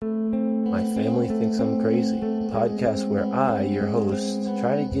My Family Thinks I'm Crazy, a podcast where I, your host,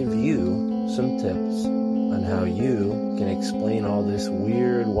 try to give you some tips on how you can explain all this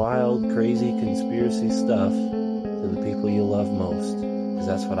weird, wild, crazy conspiracy stuff to the people you love most. Because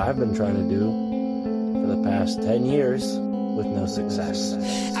that's what I've been trying to do for the past 10 years with no success.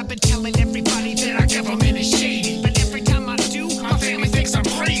 I've been telling everybody that our government is shady, but every time I do, my family thinks I'm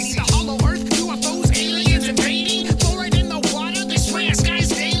crazy. The hollow earth, UFOs, aliens invading, fluoride in the water, they swear skies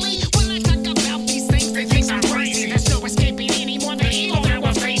daily. When I talk about these things, they think I'm crazy. There's no escaping anymore the evil that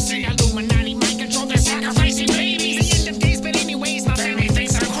we're facing. Illuminati mind control, they're sacrificing babies. The end of days, but anyways, my family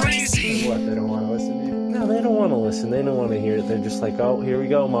thinks I'm crazy. What, they don't want to listen to you? No, they don't want to listen. They don't want to hear it. They're just like, oh, here we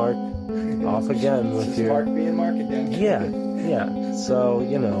go, Mark. Off again with your... Mark being Mark again. Yeah. So,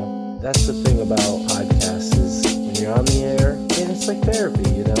 that's the thing about podcasts is when you're on the air, and it's like therapy,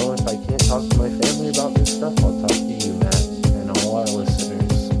 If I can't talk to my family about this stuff, I'll talk to you, Matt, and all our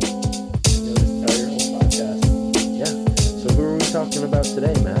listeners. You'll just tell your whole podcast. Yeah. So who are we talking about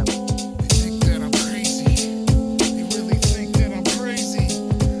today, Matt? They think that I'm crazy. They really think that I'm crazy.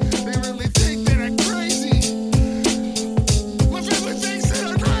 They really think that I'm crazy. My family thinks that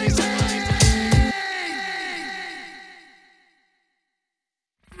I'm crazy.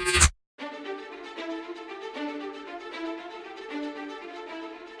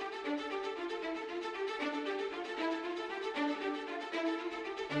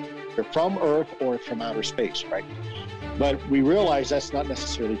 They're from Earth or from outer space, right? But we realize that's not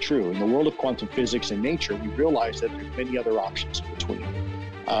necessarily true. In the world of quantum physics and nature, we realize that there's many other options in between.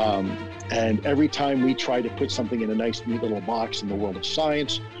 And every time we try to put something in a nice, neat little box in the world of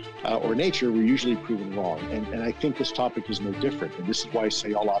science or nature, we're usually proven wrong. And I think this topic is no different. And this is why I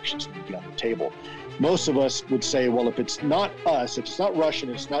say all options need to be on the table. Most of us would say, well, if it's not us, if it's not Russian,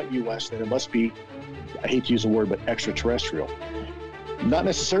 it's not US, then it must be, I hate to use the word, but extraterrestrial. Not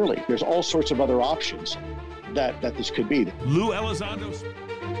necessarily. There's all sorts of other options that this could be. Lou Elizondo.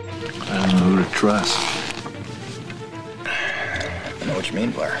 I don't know who to trust. I know what you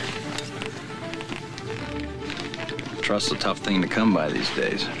mean, Blair. Trust's a tough thing to come by these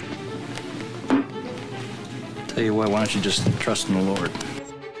days. Tell you what, why don't you just trust in the Lord?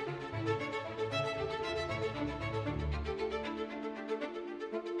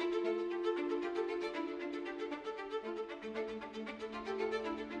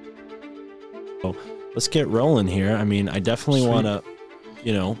 Let's get rolling here. I mean, I definitely want to,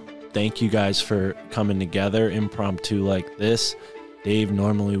 thank you guys for coming together impromptu like this. Dave,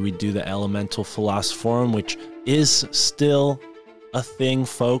 normally we do the Elemental Philosophorum, which is still a thing,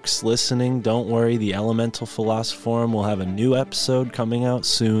 folks listening. Don't worry, the Elemental Philosophorum will have a new episode coming out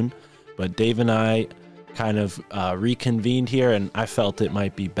soon. But Dave and I kind of reconvened here, and I felt it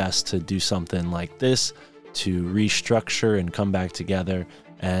might be best to do something like this to restructure and come back together.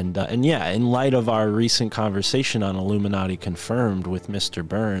 And yeah, in light of our recent conversation on Illuminati Confirmed with Mr.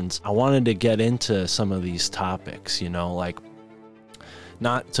 Burns, I wanted to get into some of these topics, like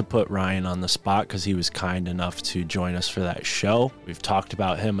not to put Ryan on the spot because he was kind enough to join us for that show. We've talked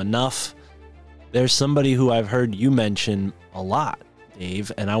about him enough. There's somebody who I've heard you mention a lot,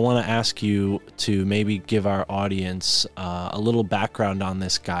 Dave, and I want to ask you to maybe give our audience a little background on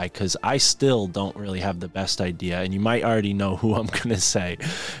this guy, because I still don't really have the best idea, and you might already know who I'm going to say.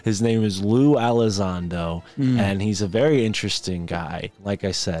 His name is Lou Elizondo, and he's a very interesting guy. Like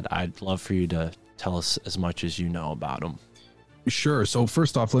I said, I'd love for you to tell us as much as you know about him. Sure. So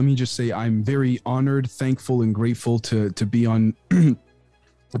first off, let me just say I'm very honored, thankful, and grateful to be on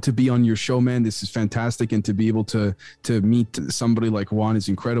to be on your show, man. This is fantastic, and to be able to meet somebody like Juan is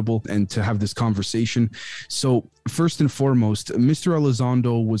incredible, and to have this conversation. So first and foremost, Mr.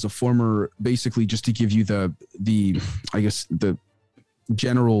 Elizondo was a former, basically just to give you the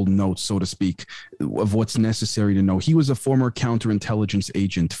general notes, so to speak, of what's necessary to know. He was a former counterintelligence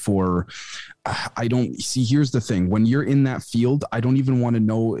agent for, here's the thing. When you're in that field, I don't even want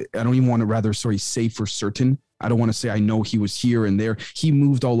to say for certain. I don't want to say I know he was here and there. He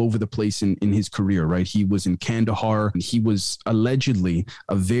moved all over the place in his career, right? He was in Kandahar. He was allegedly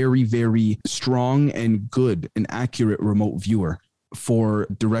a very, very strong and good and accurate remote viewer for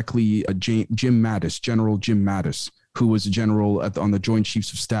directly Jim Mattis, General Jim Mattis, who was a general on the Joint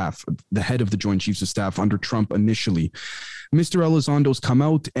Chiefs of Staff, the head of the Joint Chiefs of Staff under Trump initially. Mr. Elizondo's come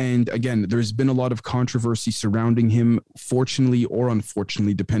out, and again, there's been a lot of controversy surrounding him, fortunately or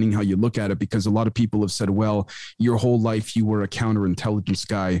unfortunately, depending how you look at it, because a lot of people have said, well, your whole life you were a counterintelligence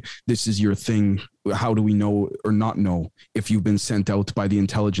guy. This is your thing. how do we know or not know if you've been sent out by the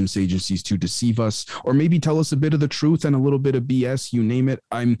intelligence agencies to deceive us, or maybe tell us a bit of the truth and a little bit of BS, you name it.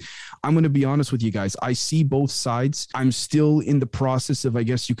 I'm going to be honest with you guys. I see both sides. I'm still in the process of, I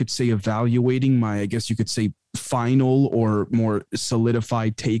guess you could say, evaluating my, I guess you could say, final or more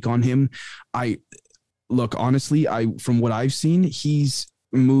solidified take on him. Look, honestly, from what I've seen, he's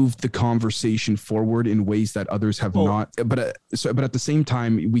moved the conversation forward in ways that others have not. But at the same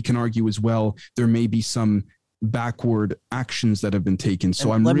time, we can argue as well, there may be some backward actions that have been taken. So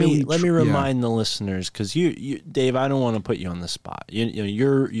let me remind the listeners, because you, Dave, I don't want to put you on the spot.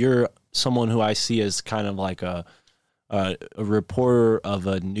 You're someone who I see as kind of like a reporter of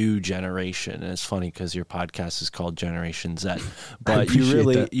a new generation. And it's funny because your podcast is called Generation Z, but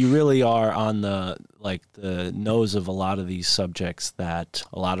you really are on the nose of a lot of these subjects that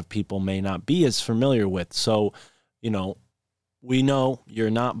a lot of people may not be as familiar with. So, we know you're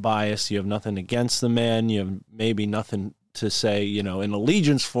not biased. You have nothing against the man. You have maybe nothing to say, in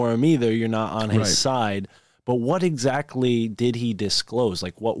allegiance for him either. You're not on his side. But what exactly did he disclose?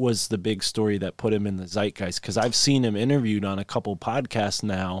 Like, what was the big story that put him in the zeitgeist? Because I've seen him interviewed on a couple podcasts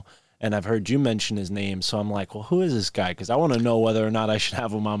now, and I've heard you mention his name. So I'm like, well, who is this guy? Because I want to know whether or not I should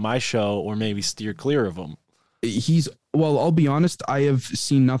have him on my show or maybe steer clear of him. I'll be honest, I have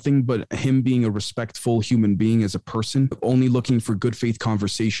seen nothing but him being a respectful human being as a person, only looking for good faith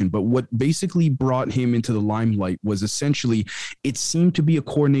conversation. But what basically brought him into the limelight was essentially, it seemed to be a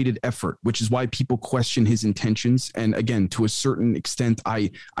coordinated effort, which is why people question his intentions. And again, to a certain extent, I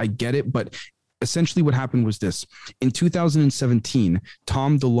get it, but essentially what happened was this. In 2017,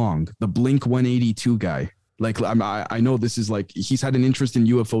 Tom DeLonge, the Blink 182 guy, I know this is he's had an interest in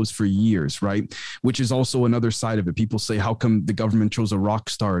UFOs for years, right? Which is also another side of it. People say, how come the government chose a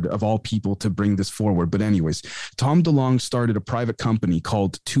rock star of all people to bring this forward? But anyways, Tom DeLonge started a private company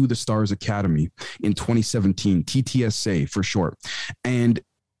called To the Stars Academy in 2017, TTSA for short. And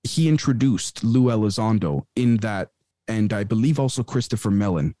he introduced Lou Elizondo in that, and I believe also Christopher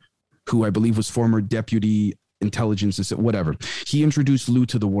Mellon, who I believe was former deputy intelligence, whatever. He introduced Lou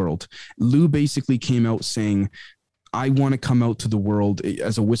to the world. Lou basically came out saying, I want to come out to the world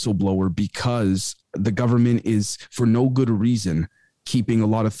as a whistleblower because the government is, for no good reason, keeping a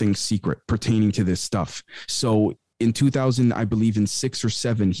lot of things secret pertaining to this stuff. So in 2000, I believe in 6 or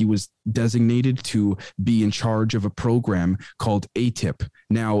 7, he was designated to be in charge of a program called ATIP.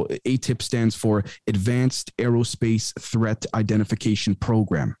 Now, ATIP stands for Advanced Aerospace Threat Identification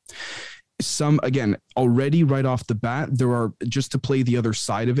Program. Again, already right off the bat, there are, just to play the other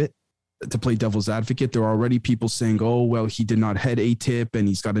side of it, to play devil's advocate, there are already people saying, oh, well, he did not head ATIP and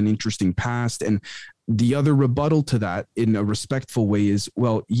he's got an interesting past. And the other rebuttal to that in a respectful way is,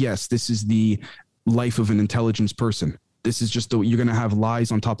 well, yes, this is the life of an intelligence person. This is just, you're going to have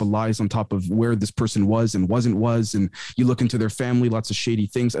lies on top of where this person was and wasn't. And you look into their family, lots of shady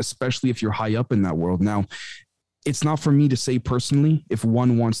things, especially if you're high up in that world. Now, it's not for me to say personally if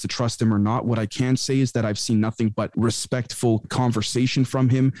one wants to trust him or not. What I can say is that I've seen nothing but respectful conversation from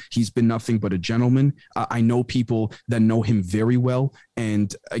him. He's been nothing but a gentleman. I know people that know him very well.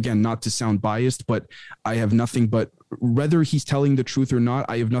 And again, not to sound biased, but I have nothing but, whether he's telling the truth or not,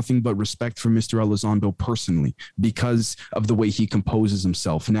 I have nothing but respect for Mr. Elizondo personally because of the way he composes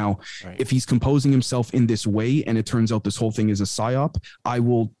himself. Now, if he's composing himself in this way and it turns out this whole thing is a psyop,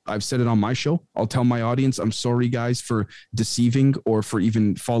 I've said it on my show. I'll tell my audience, I'm sorry guys for deceiving or for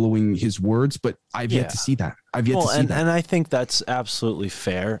even following his words, but I've yet to see that. And I think that's absolutely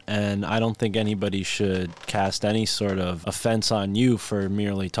fair. And I don't think anybody should cast any sort of offense on you for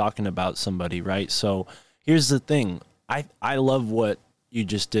merely talking about somebody, right? So here's the thing. I love what you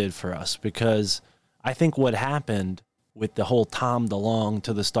just did for us because I think what happened with the whole Tom DeLonge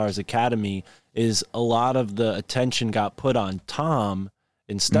to the Stars Academy is a lot of the attention got put on Tom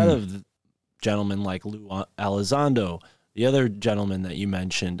instead of gentlemen like Lou Elizondo, the other gentleman that you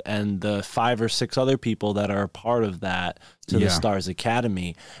mentioned, and the 5 or 6 other people that are a part of that to the Stars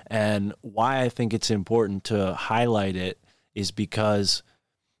Academy. And why I think it's important to highlight it is because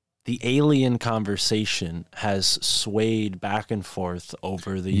the alien conversation has swayed back and forth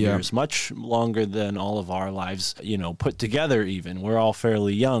over the years, much longer than all of our lives, put together even. We're all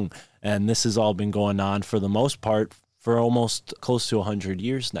fairly young, and this has all been going on for the most part for almost close to 100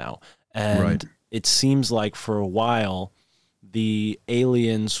 years now. And it seems like for a while, the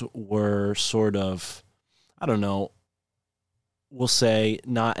aliens were sort of, I don't know, we'll say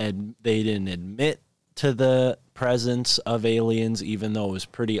they didn't admit to the presence of aliens, even though it was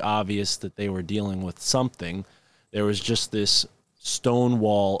pretty obvious that they were dealing with something. There was just this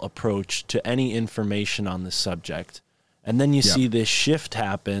stonewall approach to any information on the subject. And then you see this shift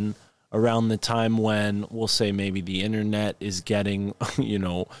happen around the time when we'll say maybe the internet is getting,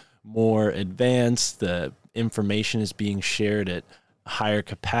 more advanced, the information is being shared at higher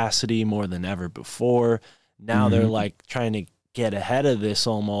capacity more than ever before. Now they're like trying to get ahead of this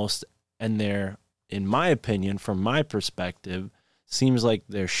almost, and they're, in my opinion, from my perspective, seems like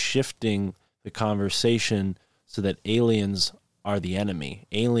they're shifting the conversation so that aliens are the enemy.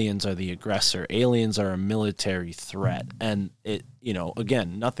 Aliens are the aggressor. Aliens are a military threat. And it,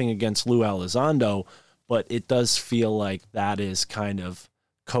 again, nothing against Lou Elizondo, but it does feel like that is kind of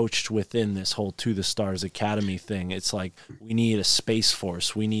coached within this whole To the Stars Academy thing. It's like, we need a space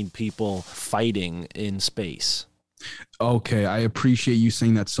force. We need people fighting in space. Okay, I appreciate you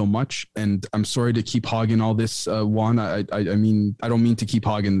saying that so much, and I'm sorry to keep hogging all this, Juan. I mean, I don't mean to keep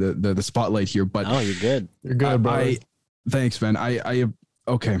hogging the spotlight here, but oh, you're good. You're good, bro. Thanks, man.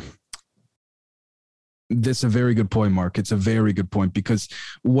 Okay. This is a very good point, Mark. It's a very good point, because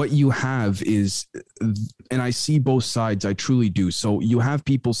what you have is, and I see both sides, I truly do. So you have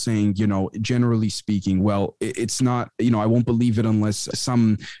people saying, generally speaking, well, it's not, I won't believe it unless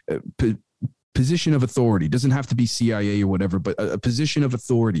some position of authority, doesn't have to be CIA or whatever, but a position of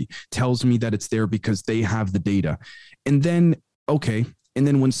authority tells me that it's there because they have the data. And then, okay. And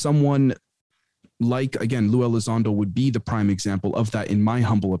then when someone like, again, Lou Elizondo would be the prime example of that, in my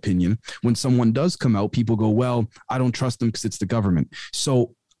humble opinion. When someone does come out, people go, well, I don't trust them because it's the government.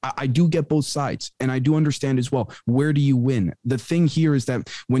 So I do get both sides, and I do understand as well. Where do you win? The thing here is that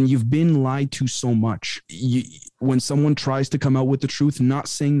when you've been lied to so much, when someone tries to come out with the truth, not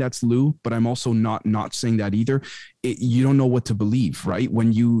saying that's Lou, but I'm also not saying that either, you don't know what to believe, right?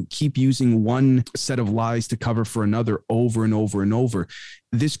 When you keep using one set of lies to cover for another over and over and over,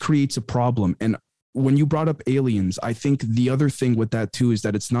 this creates a problem. And when you brought up aliens, I think the other thing with that too is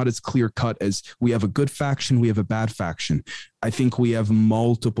that it's not as clear cut as we have a good faction, we have a bad faction. I think we have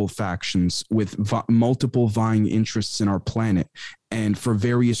multiple factions with multiple vying interests in our planet, and for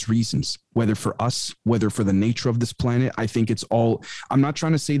various reasons, whether for us, whether for the nature of this planet. I think it's all, I'm not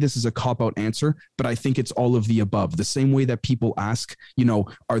trying to say this is a cop-out answer, but I think it's all of the above. The same way that people ask,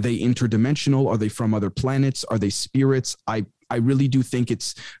 are they interdimensional? Are they from other planets? Are they spirits? I really do think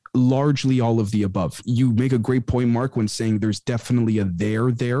it's largely all of the above. You make a great point, Mark, when saying there's definitely a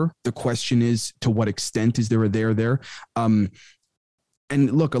there there. The question is, to what extent is there a there there? And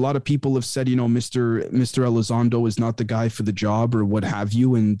look, a lot of people have said, Mr. Elizondo is not the guy for the job or what have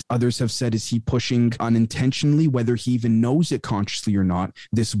you. And others have said, is he pushing unintentionally, whether he even knows it consciously or not,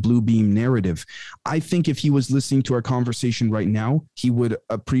 this blue beam narrative? I think if he was listening to our conversation right now, he would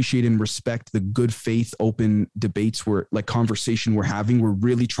appreciate and respect the good faith, open debates conversation we're having. We're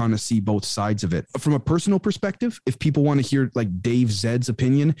really trying to see both sides of it. From a personal perspective, if people want to hear like Dave Zed's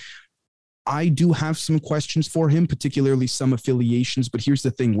opinion, I do have some questions for him, particularly some affiliations. But here's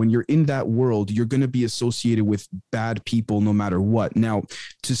the thing. When you're in that world, you're going to be associated with bad people no matter what. Now,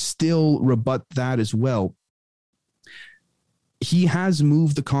 to still rebut that as well, he has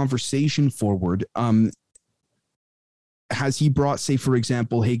moved the conversation forward. Has he brought, say, for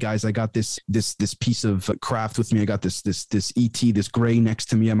example, hey guys, I got this piece of craft with me. I got this ET, this gray next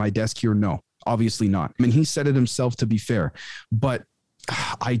to me at my desk here. No, obviously not. I mean, he said it himself, to be fair, but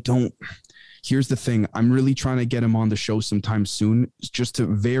here's the thing. I'm really trying to get him on the show sometime soon, just to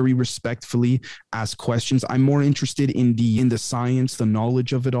very respectfully ask questions. I'm more interested in the science, the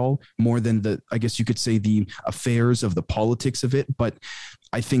knowledge of it all, more than I guess you could say, the affairs of the politics of it. But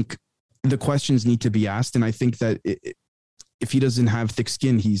I think the questions need to be asked. And I think that if he doesn't have thick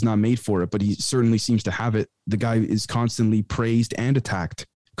skin, he's not made for it, but he certainly seems to have it. The guy is constantly praised and attacked,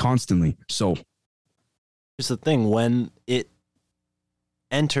 constantly. So here's the thing. When it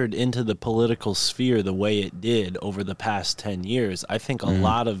entered into the political sphere the way it did over the past 10 years, I think a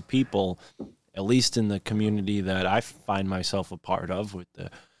lot of people, at least in the community that I find myself a part of, with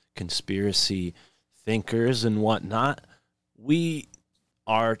the conspiracy thinkers and whatnot, we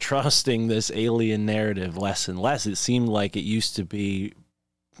are trusting this alien narrative less and less. It seemed like it used to be,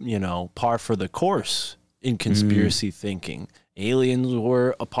 par for the course in conspiracy thinking. Aliens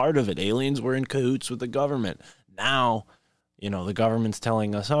were a part of it. Aliens were in cahoots with the government. Now, the government's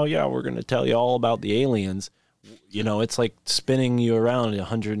telling us, oh, yeah, we're going to tell you all about the aliens. It's like spinning you around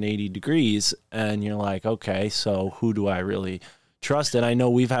 180 degrees, and you're like, okay, so who do I really trust? And I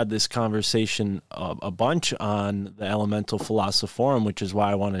know we've had this conversation a bunch on the Elemental Philosophorum, which is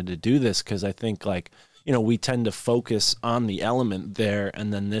why I wanted to do this, because I think, we tend to focus on the element there,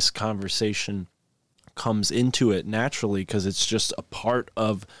 and then this conversation comes into it naturally because it's just a part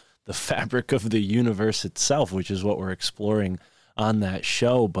of the fabric of the universe itself, which is what we're exploring on that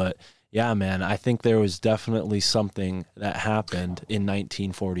show. But Yeah, man, I think there was definitely something that happened in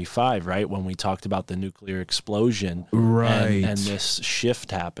 1945, right? When we talked about the nuclear explosion, Right. and this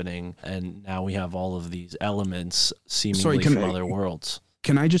shift happening, and now we have all of these elements seemingly Sorry, from other worlds.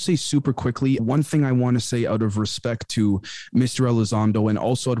 Can I just say super quickly, one thing I want to say out of respect to Mr. Elizondo and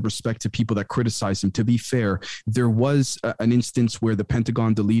also out of respect to people that criticize him, to be fair, there was an instance where the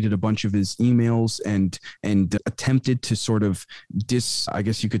Pentagon deleted a bunch of his emails and attempted to sort of I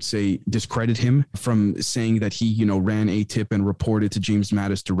guess you could say discredit him from saying that he, you know, ran ATIP and reported to James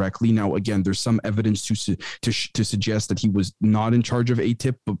Mattis directly. Now, again, there's some evidence to suggest that he was not in charge of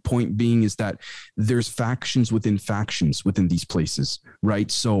ATIP, but point being is that there's factions within these places, right?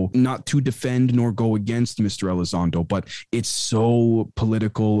 So not to defend nor go against Mr. Elizondo, but it's so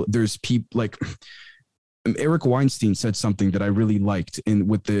political. There's people like Eric Weinstein said something that I really liked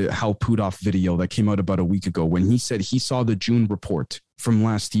with the Hal Puthoff video that came out about a week ago, when he said he saw the June report from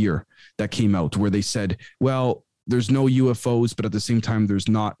last year that came out where they said, well, there's no UFOs, but at the same time, there's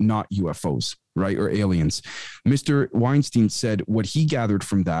not UFOs, right? Or aliens. Mr. Weinstein said what he gathered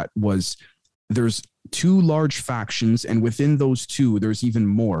from that was there's two large factions, and within those two, there's even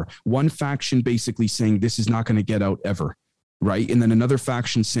more. One faction basically saying this is not going to get out ever, right? And then another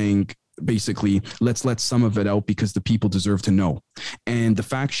faction saying basically, let's let some of it out because the people deserve to know. And the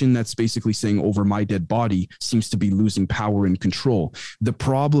faction that's basically saying over my dead body seems to be losing power and control. The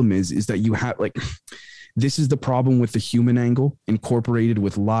problem is that you have like, this is the problem with the human angle incorporated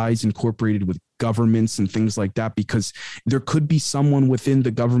with lies, incorporated with governments and things like that, because there could be someone within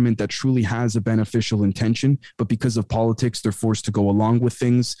the government that truly has a beneficial intention, but because of politics, they're forced to go along with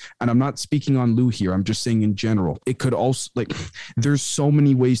things. And I'm not speaking on Lou here. I'm just saying in general, it could also like, there's so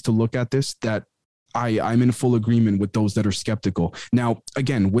many ways to look at this that I'm in full agreement with those that are skeptical. Now,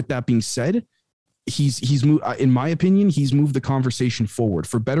 again, with that being said, he's moved, in my opinion, he's moved the conversation forward.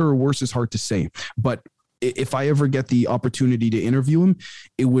 For better or worse is hard to say, but if I ever get the opportunity to interview him,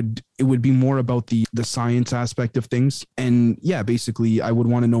 it would be more about the science aspect of things. And yeah, basically I would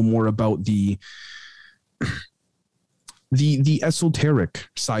want to know more about the esoteric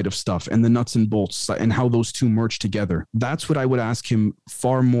side of stuff and the nuts and bolts and how those two merge together. That's what I would ask him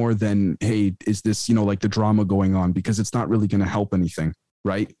far more than, hey, is this, you know, like the drama going on, because it's not really going to help anything.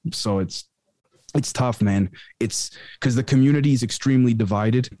 Right. So it's tough, man. It's because the community is extremely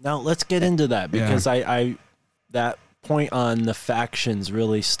divided. Now let's get into that, because I that point on the factions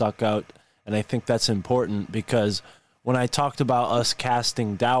really stuck out. And I think that's important, because when I talked about us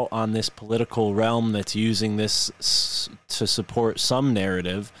casting doubt on this political realm that's using this to support some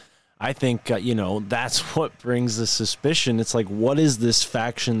narrative, I think, that's what brings the suspicion. It's like, what is this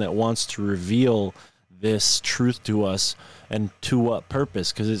faction that wants to reveal this truth to us, and to what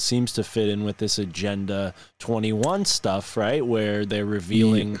purpose? Because it seems to fit in with this Agenda 21 stuff, right? Where they're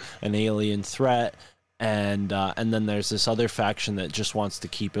revealing an alien threat, and then there's this other faction that just wants to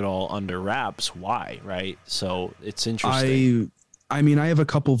keep it all under wraps. Why, right? So it's interesting. I mean, I have a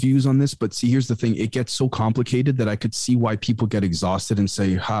couple views on this, but see, here's the thing. It gets so complicated that I could see why people get exhausted and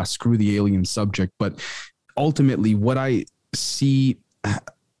say, screw the alien subject. But ultimately, what I see,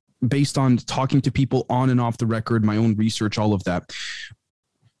 based on talking to people on and off the record, my own research, all of that,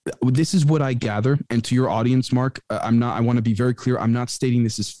 this is what I gather. And to your audience, Mark, I want to be very clear. I'm not stating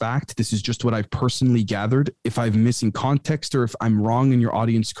this as fact. This is just what I've personally gathered. If I'm missing context or if I'm wrong and your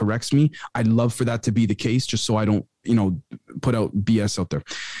audience corrects me, I'd love for that to be the case, just so I don't, put out BS out there.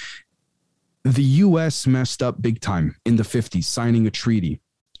 The US messed up big time in the 50s, signing a treaty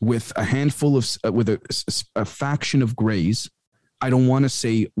with a handful of, with a faction of Greys. I don't want to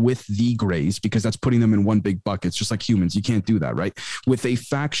say with the Greys, because that's putting them in one big bucket. It's just like humans. You can't do that, right? With a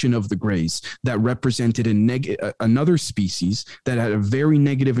faction of the Greys that represented another species that had a very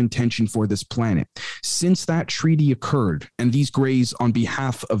negative intention for this planet. Since that treaty occurred, and these Greys, on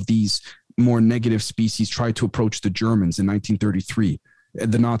behalf of these more negative species, tried to approach the Germans in 1933,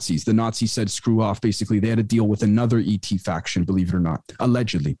 the Nazis said, screw off. Basically, they had to deal with another ET faction, believe it or not,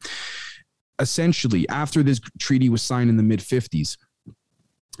 allegedly. Essentially, after this treaty was signed in the mid-50s,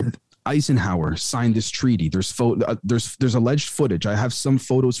 Eisenhower signed this treaty. There's alleged footage. I have some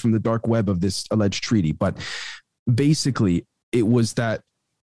photos from the dark web of this alleged treaty, but basically it was that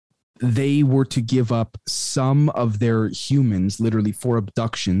they were to give up some of their humans, literally for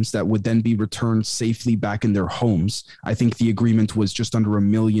abductions, that would then be returned safely back in their homes. I think the agreement was just under 1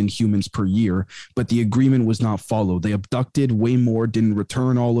 million humans per year, but the agreement was not followed. They abducted way more, didn't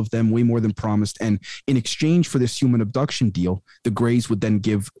return all of them, way more than promised. And in exchange for this human abduction deal, the Greys would then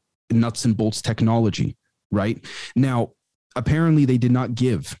give nuts and bolts technology, right? Now, apparently they did not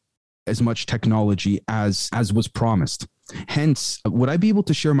give as much technology as was promised. Hence, would I be able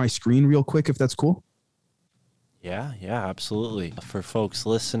to share my screen real quick if that's cool? Yeah, absolutely. For folks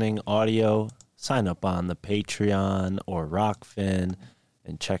listening, audio, sign up on the Patreon or Rockfin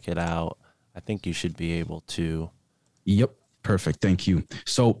and check it out. I think you should be able to. Yep. Perfect. Thank you.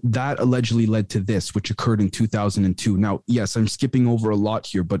 So that allegedly led to this, which occurred in 2002. Now, yes, I'm skipping over a lot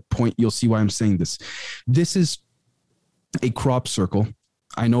here, but you'll see why I'm saying this. This is a crop circle.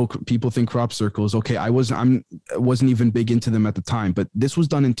 I know people think crop circles. Okay, I wasn't even big into them at the time, but this was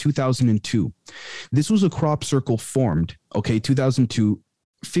done in 2002. This was a crop circle formed, 2002,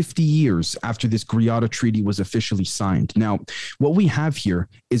 50 years after this Greada Treaty was officially signed. Now, what we have here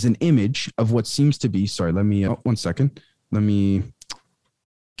is an image of what seems to be, sorry, let me, 1 second. Let's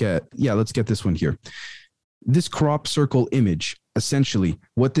get this one here. This crop circle image, essentially,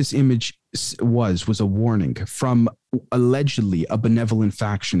 what this image was a warning from allegedly a benevolent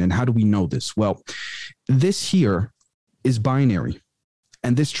faction. And how do we know this? Well, this here is binary.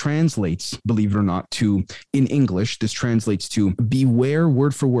 And this translates, believe it or not, in English, this translates to beware,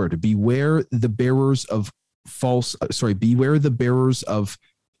 word for word, beware the bearers of false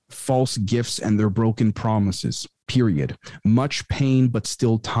gifts and their broken promises, period. Much pain, but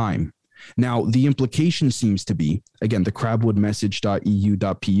still time. Now, the implication seems to be, again, the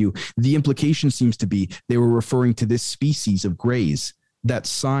crabwoodmessage.eu.pu, the implication seems to be they were referring to this species of greys that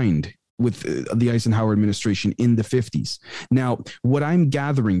signed with the Eisenhower administration in the 50s. Now, what I'm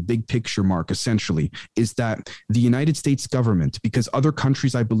gathering, big picture, Mark, essentially, is that the United States government, because other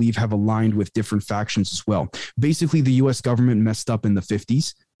countries, I believe, have aligned with different factions as well. Basically, the US government messed up in the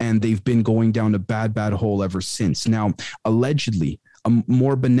 50s, and they've been going down a bad bad hole ever since. Now, allegedly,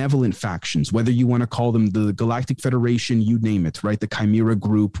 more benevolent factions, whether you want to call them the Galactic Federation, you name it, right? The Chimera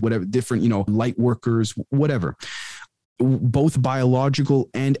Group, whatever, different, light workers, whatever. Both biological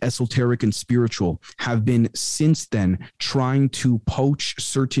and esoteric and spiritual have been since then trying to poach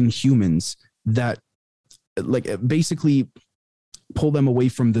certain humans that basically pull them away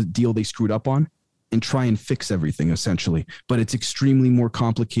from the deal they screwed up on and try and fix everything, essentially. But it's extremely more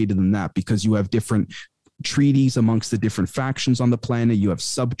complicated than that, because you have different treaties amongst the different factions on the planet. You have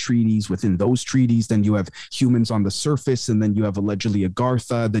sub-treaties within those treaties. Then you have humans on the surface, and then you have allegedly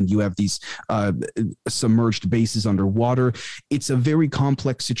Agartha. Then you have these submerged bases underwater. It's a very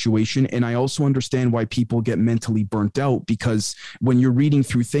complex situation, and I also understand why people get mentally burnt out, because when you're reading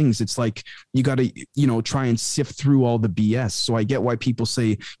through things, it's like you got to, try and sift through all the BS. So I get why people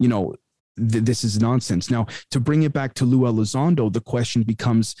say, this is nonsense. Now, to bring it back to Lou Elizondo, the question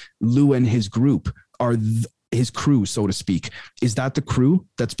becomes, Lou and his group, his crew, so to speak, is that the crew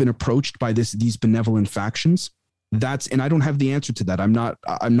that's been approached by these benevolent factions? And I don't have the answer to that. I'm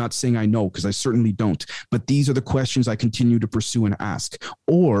not saying I know, because I certainly don't. But these are the questions I continue to pursue and ask.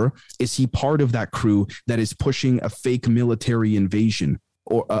 Or is he part of that crew that is pushing a fake military invasion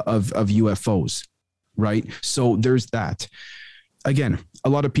of UFOs? Right. So there's that. Again, a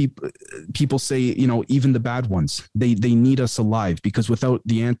lot of people say, even the bad ones, they need us alive, because without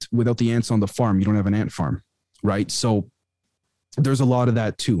the ants on the farm, you don't have an ant farm, right? So there's a lot of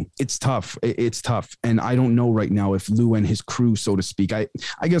that too. It's tough. And I don't know right now if Lou and his crew, so to speak, I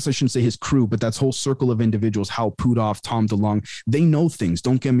guess I shouldn't say his crew, but that's whole circle of individuals, Hal Puthoff, Tom DeLonge, they know things.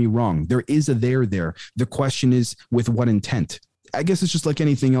 Don't get me wrong. There is a there. The question is, with what intent? I guess it's just like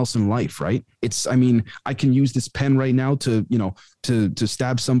anything else in life, right? I can use this pen right now to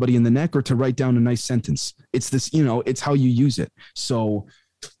stab somebody in the neck, or to write down a nice sentence. It's this, it's how you use it. So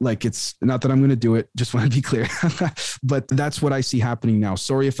it's not that I'm going to do it. Just want to be clear, but that's what I see happening now.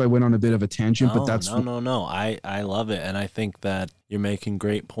 Sorry if I went on a bit of a tangent, but that's no. I love it. And I think that you're making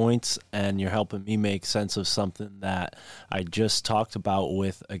great points, and you're helping me make sense of something that I just talked about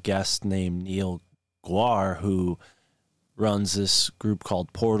with a guest named Neil Guar, who runs this group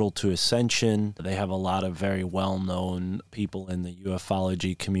called Portal to Ascension. They have a lot of very well-known people in the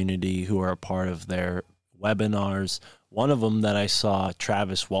ufology community who are a part of their webinars. One of them that I saw,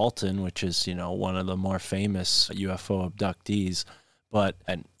 Travis Walton, which is, one of the more famous UFO abductees,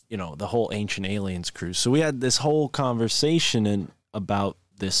 and the whole Ancient Aliens crew. So we had this whole conversation about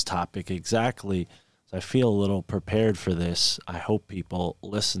this topic exactly. So I feel a little prepared for this. I hope people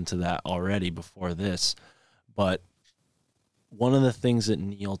listen to that already before this. But one of the things that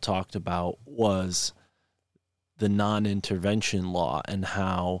Neil talked about was the non-intervention law, and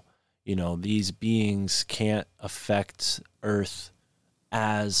how, these beings can't affect Earth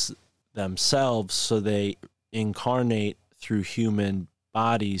as themselves, so they incarnate through human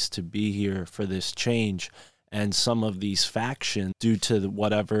bodies to be here for this change. And some of these factions, due to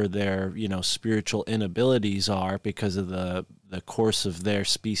whatever their, spiritual inabilities are because of the course of their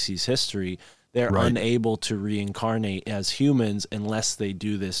species history, they're unable to reincarnate as humans unless they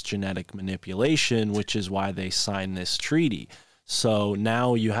do this genetic manipulation, which is why they sign this treaty. So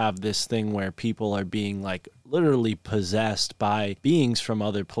now you have this thing where people are being like literally possessed by beings from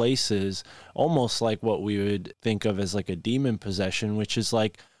other places, almost like what we would think of as like a demon possession, which is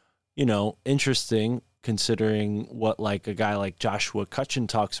like, interesting considering what like a guy like Joshua Cutchin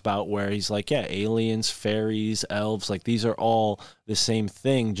talks about, where he's like, yeah, aliens, fairies, elves, like these are all the same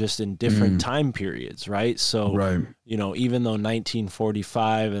thing, just in different time periods, right? So, even though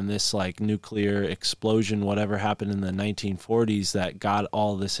 1945 and this like nuclear explosion, whatever happened in the 1940s that got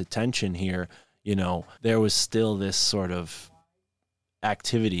all this attention here, there was still this sort of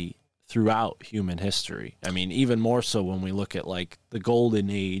activity throughout human history. I mean, even more so when we look at like the golden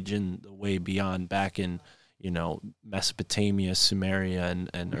age and the way beyond back in, Mesopotamia, Sumeria,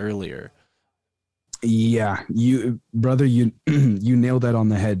 and earlier. Yeah, you nailed that on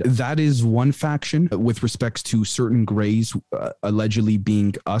the head. That is one faction with respects to certain grays allegedly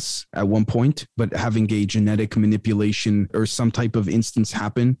being us at one point, but having a genetic manipulation or some type of instance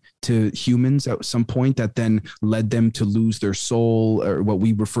happen to humans at some point that then led them to lose their soul, or what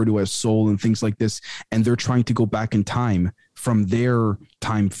we refer to as soul and things like this. And they're trying to go back in time from their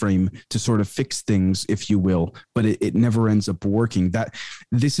time frame to sort of fix things, if you will, but it never ends up working.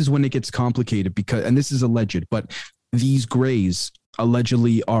 This is when it gets complicated, because, and this is alleged, but these grays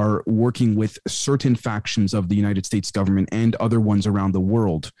allegedly are working with certain factions of the United States government and other ones around the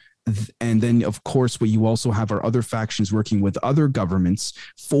world. And then, of course, what you also have are other factions working with other governments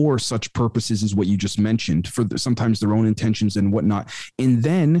for such purposes as what you just mentioned, for sometimes their own intentions and whatnot. And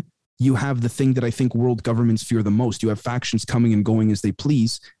then you have the thing that I think world governments fear the most. You have factions coming and going as they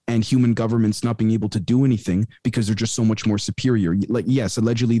please, and human governments not being able to do anything because they're just so much more superior. Like, yes,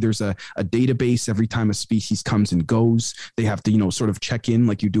 allegedly there's a database every time a species comes and goes. They have to, sort of check in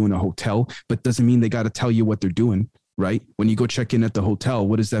like you do in a hotel, but doesn't mean they got to tell you what they're doing. Right? When you go check in at the hotel,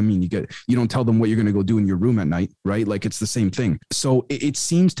 what does that mean? You don't tell them what you're going to go do in your room at night, right? Like, it's the same thing. So it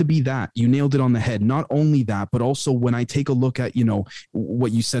seems to be that you nailed it on the head. Not only that, but also when I take a look at,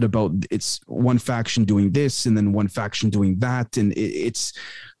 what you said about it's one faction doing this and then one faction doing that. And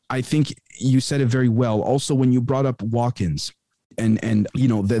I think you said it very well. Also, when you brought up walk-ins, and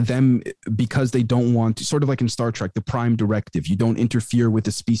them, because they don't want to, sort of like in Star Trek, the prime directive, you don't interfere with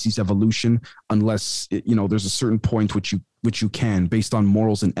the species evolution unless there's a certain point which you can, based on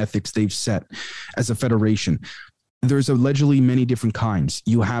morals and ethics they've set as a federation. There's allegedly many different kinds.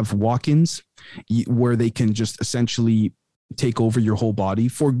 You have walk-ins where they can just essentially take over your whole body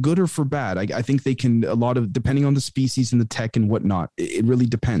for good or for bad. I think they can, depending on the species and the tech and whatnot, it really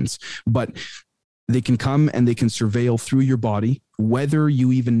depends. But they can come and they can surveil through your body, whether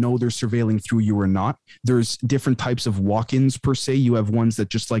you even know they're surveilling through you or not. There's different types of walk-ins per se. You have ones that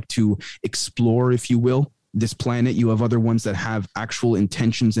just like to explore, if you will, this planet. You have other ones that have actual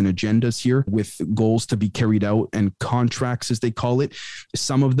intentions and agendas here with goals to be carried out and contracts, as they call it.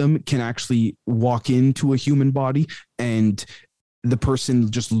 Some of them can actually walk into a human body and the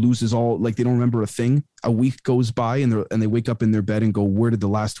person just loses all, like they don't remember a thing. A week goes by and they wake up in their bed and go, where did the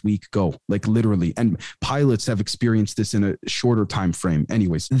last week go? Like literally. And pilots have experienced this in a shorter time frame.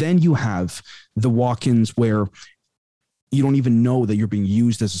 Anyways, then you have the walk-ins where you don't even know that you're being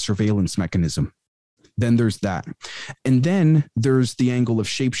used as a surveillance mechanism. Then there's that. And then there's the angle of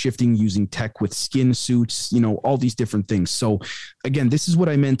shape-shifting using tech with skin suits, all these different things. So again, this is what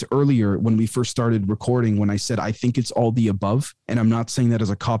I meant earlier when we first started recording, when I said, I think it's all the above. And I'm not saying that as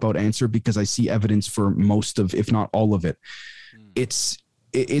a cop-out answer, because I see evidence for most of, if not all of it. It's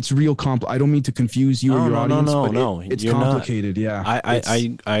real I don't mean to confuse you or your audience, but it's complicated. Not. Yeah.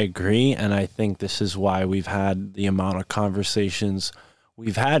 I agree. And I think this is why we've had the amount of conversations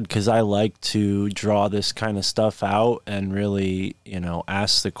we've had, because I like to draw this kind of stuff out and really,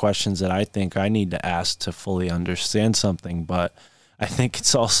 ask the questions that I think I need to ask to fully understand something. But I think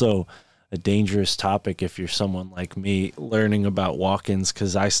it's also a dangerous topic if you're someone like me learning about walk-ins,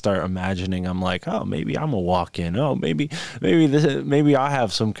 because I start imagining, I'm like, oh, maybe I'm a walk-in. Oh, maybe I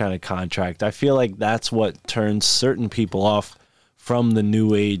have some kind of contract. I feel like that's what turns certain people off from the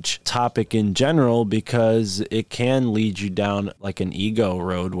new age topic in general, because it can lead you down like an ego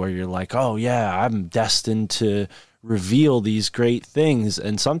road where you're like, oh yeah, I'm destined to reveal these great things.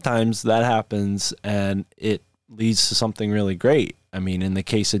 And sometimes that happens and it leads to something really great. I mean, in the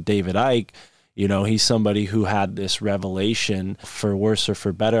case of David Icke, he's somebody who had this revelation, for worse or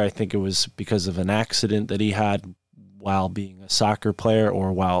for better. I think it was because of an accident that he had while being a soccer player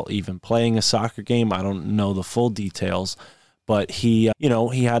or while even playing a soccer game. I don't know the full details, but he,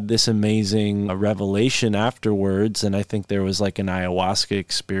 he had this amazing revelation afterwards. And I think there was like an ayahuasca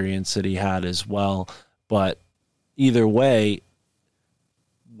experience that he had as well. But either way,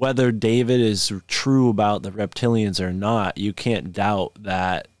 whether David is true about the reptilians or not, you can't doubt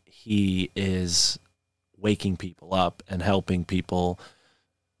that he is waking people up and helping people,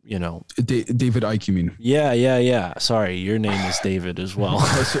 David Icke, you mean? Yeah. Sorry, your name is David as well.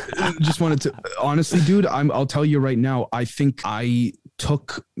 Just wanted to, honestly, dude, I'll tell you right now, I think I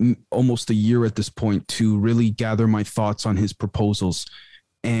took almost a year at this point to really gather my thoughts on his proposals.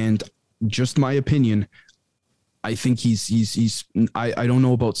 And just my opinion, I think he's I don't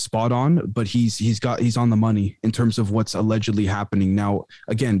know about spot on, but he's on the money in terms of what's allegedly happening. Now,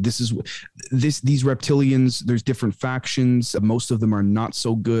 again, these reptilians, there's different factions. Most of them are not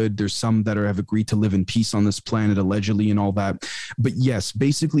so good. There's some that have agreed to live in peace on this planet, allegedly, and all that. But yes,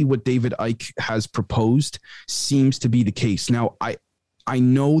 basically what David Icke has proposed seems to be the case. Now, I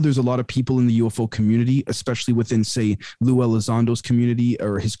know there's a lot of people in the UFO community, especially within, say, Lou Elizondo's community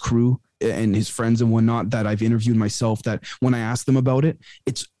or his crew and his friends and whatnot, that I've interviewed myself, that when I ask them about it,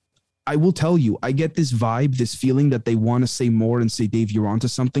 I will tell you, I get this vibe, this feeling that they want to say more and say, Dave, you're onto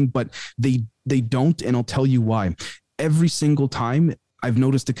something, but they don't. And I'll tell you why. Every single time I've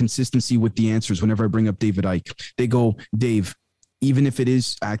noticed a consistency with the answers whenever I bring up David Icke. They go, Dave, even if it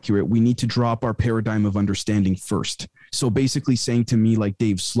is accurate, we need to drop our paradigm of understanding first. So basically saying to me, like,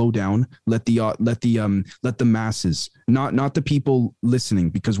 Dave, slow down, let the masses, not the people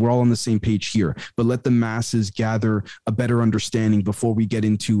listening, because we're all on the same page here, but let the masses gather a better understanding before we get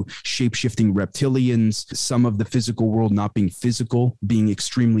into shape-shifting reptilians, some of the physical world not being physical, being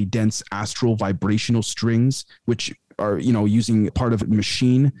extremely dense astral vibrational strings, which are, using part of a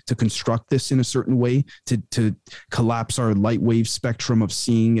machine to construct this in a certain way to collapse our light wave spectrum of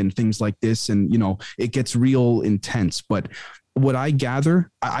seeing and things like this. And, it gets real intense. But what I gather,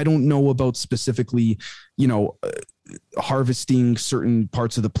 I don't know about specifically, harvesting certain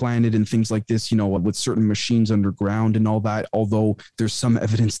parts of the planet and things like this, with certain machines underground and all that, although there's some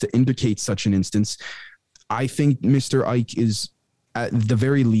evidence to indicate such an instance. I think Mr. Icke is, at the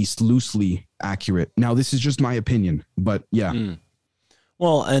very least, loosely accurate. Now, this is just my opinion, but yeah.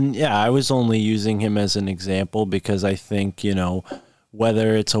 Well, and yeah, I was only using him as an example because I think,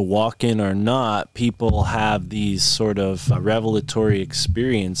 whether it's a walk-in or not, people have these sort of revelatory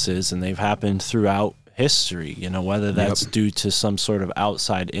experiences, and they've happened throughout history, whether that's due to some sort of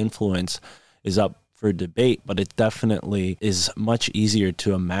outside influence is up for debate, but it definitely is much easier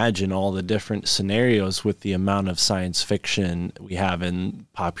to imagine all the different scenarios with the amount of science fiction we have in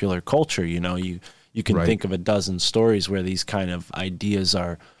popular culture. You can think of a dozen stories where these kind of ideas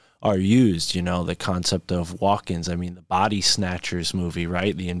are used, the concept of walk-ins. I mean, the Body Snatchers movie,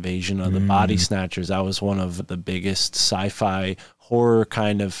 right? The Invasion of the Body Snatchers. That was one of the biggest sci-fi horror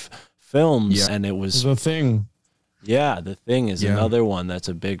kind of films. And it was The Thing. Yeah, The Thing is another one that's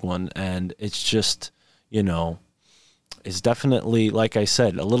a big one. And it's just, it's definitely, like I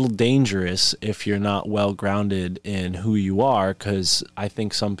said, a little dangerous if you're not well grounded in who you are, because I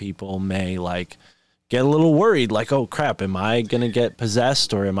think some people may get a little worried, like, oh crap, am I going to get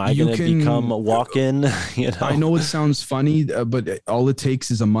possessed or am I going to become a walk-in? I know it sounds funny, but all it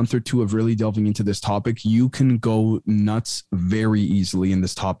takes is a month or two of really delving into this topic. You can go nuts very easily in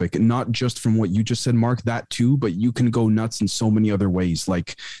this topic, not just from what you just said, Mark, that too, but you can go nuts in so many other ways.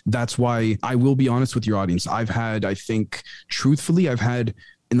 Like, that's why I will be honest with your audience. I've had in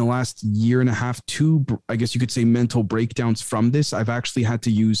the last year and a half, two, I guess you could say, mental breakdowns from this. I've actually had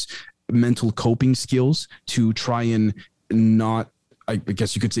to use mental coping skills to try and not, I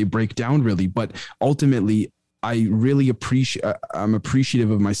guess you could say, break down really, but ultimately I really I'm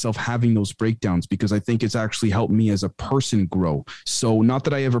appreciative of myself having those breakdowns, because I think it's actually helped me as a person grow. So not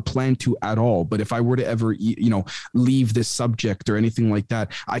that I ever planned to at all, but if I were to ever, leave this subject or anything like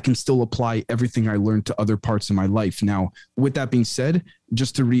that, I can still apply everything I learned to other parts of my life. Now, with that being said,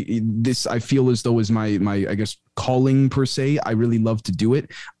 just to this, I feel as though is my, I guess, calling per se. I really love to do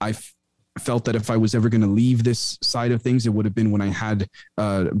it. I felt that if I was ever going to leave this side of things, it would have been when I had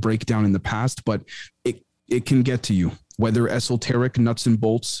a breakdown in the past, but it can get to you, whether esoteric nuts and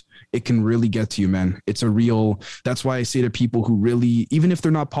bolts, it can really get to you, man. That's why I say to people who really, even if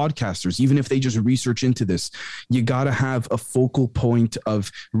they're not podcasters, even if they just research into this, you got to have a focal point of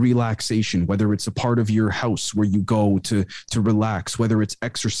relaxation, whether it's a part of your house where you go to relax, whether it's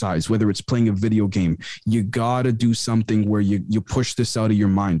exercise, whether it's playing a video game. You got to do something where you push this out of your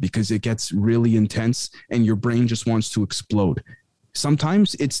mind, because it gets really intense and your brain just wants to explode.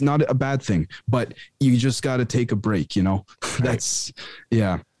 Sometimes it's not a bad thing, but you just got to take a break, you know? That's,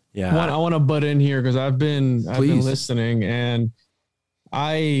 yeah. Yeah. I want to butt in here because I've been listening, and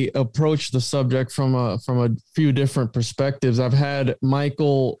I approach the subject from a few different perspectives. I've had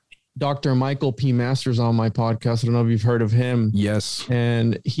Dr. Michael P. Masters on my podcast. I don't know if you've heard of him. Yes.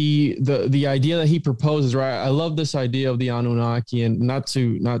 And the idea that he proposes, right? I love this idea of the Anunnaki, and not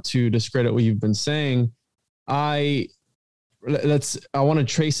to discredit what you've been saying. I want to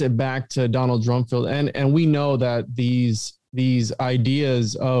trace it back to Donald Rumsfeld, and we know that these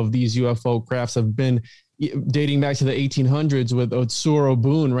ideas of these UFO crafts have been dating back to the 1800s with Otsuro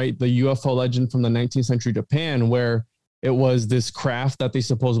Boon, right? The UFO legend from the 19th century Japan, where it was this craft that they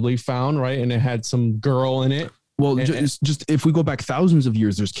supposedly found, right? And it had some girl in it. Well, just if we go back thousands of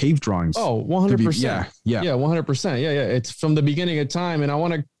years, there's cave drawings. Oh, 100%. Yeah, 100%. Yeah. It's from the beginning of time. And I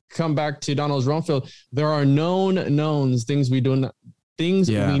want to come back to Donald Rumsfeld. There are known knowns, things we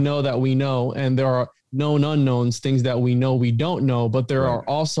know that we know, and there are known unknowns, things that we know we don't know, but there are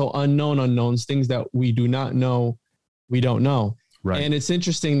also unknown unknowns, things that we do not know we don't know. Right. And it's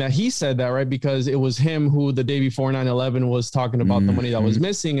interesting that he said that, right? Because it was him who the day before 9/11 was talking about the money that was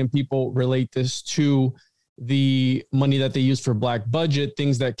missing, and people relate this to the money that they use for black budget,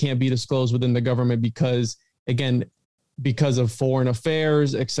 things that can't be disclosed within the government because of foreign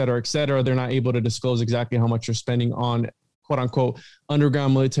affairs, et cetera, they're not able to disclose exactly how much you're spending on quote unquote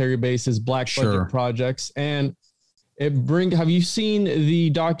underground military bases, black budget projects. And have you seen the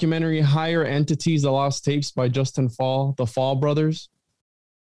documentary Higher Entities, The Lost Tapes by Justin Fall, the Fall brothers?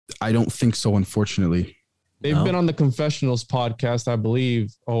 I don't think so, unfortunately. They've been on the Confessionals podcast, I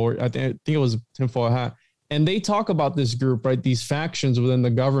believe, or I think it was Tinfoil Hat. And they talk about this group, right? These factions within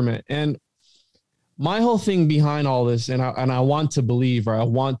the government. And my whole thing behind all this, and I want to believe, or I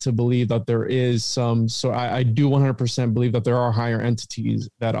want to believe that there is some, so I do 100% believe that there are higher entities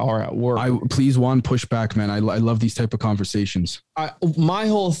that are at work. Please, Juan, push back, man. I love these type of conversations. My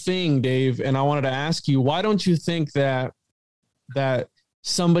whole thing, Dave, and I wanted to ask you, why don't you think that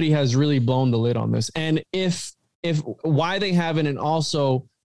somebody has really blown the lid on this? And if why they haven't, and also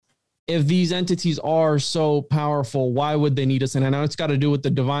if these entities are so powerful, why would they need us? And I know it's got to do with the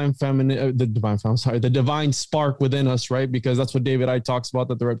divine spark within us, right? Because that's what David Icke talks about,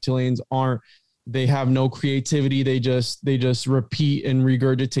 that the reptilians they have no creativity. They just repeat and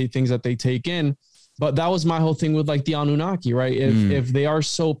regurgitate things that they take in. But that was my whole thing with like the Anunnaki, right? If they are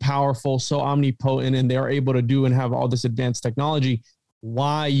so powerful, so omnipotent, and they are able to do and have all this advanced technology,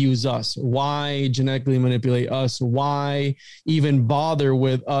 why use us? Why genetically manipulate us? Why even bother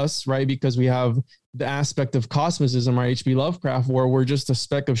with us, right? Because we have the aspect of cosmicism, right? H.P. Lovecraft, where we're just a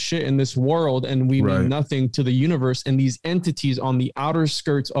speck of shit in this world and we mean nothing to the universe. And these entities on the outer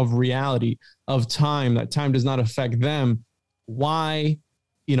skirts of reality, of time, that time does not affect them. Why?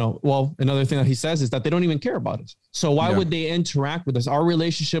 Another thing that he says is that they don't even care about us. So why would they interact with us? Our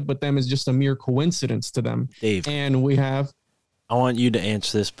relationship with them is just a mere coincidence to them. Dave. And I want you to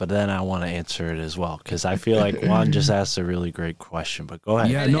answer this, but then I want to answer it as well, because I feel like Juan just asked a really great question. But go ahead.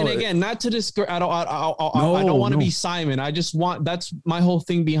 Yeah, and again, not to discourage. I don't want to be Simon. I just want. That's my whole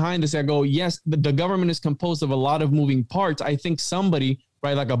thing behind this. I go, yes, the government is composed of a lot of moving parts. I think somebody,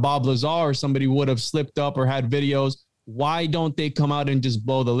 right, like a Bob Lazar or somebody, would have slipped up or had videos. Why don't they come out and just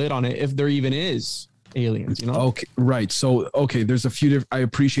blow the lid on it if there even is aliens, Okay, right. So, there's a few different, I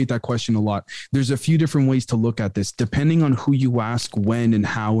appreciate that question a lot. There's a few different ways to look at this, depending on who you ask, when and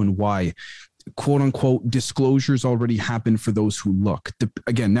how and why. Quote unquote, disclosures already happen for those who look.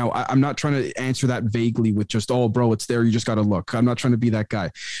 Again, now I'm not trying to answer that vaguely with just, oh, bro, it's there, you just got to look. I'm not trying to be that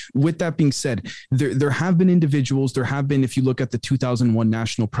guy. With that being said, there have been individuals, if you look at the 2001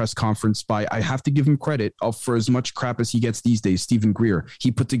 National Press Conference by, I have to give him credit for as much crap as he gets these days, Stephen Greer.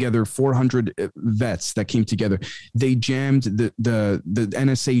 He put together 400 vets that came together. They jammed, the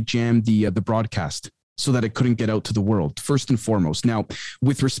NSA jammed the broadcast so that it couldn't get out to the world, first and foremost. Now,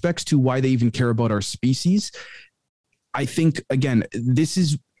 with respects to why they even care about our species, I think, again,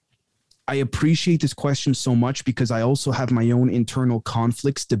 I appreciate this question so much because I also have my own internal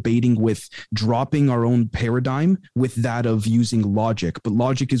conflicts debating with dropping our own paradigm with that of using logic, but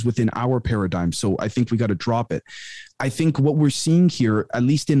logic is within our paradigm. So I think we got to drop it. I think what we're seeing here, at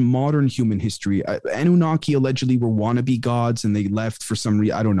least in modern human history, Anunnaki allegedly were wannabe gods and they left for some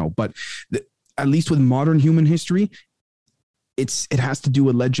reason, I don't know, but at least with modern human history, it has to do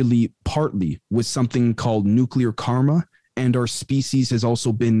allegedly partly with something called nuclear karma and our species has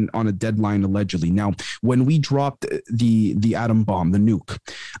also been on a deadline allegedly. Now, when we dropped the atom bomb, the nuke,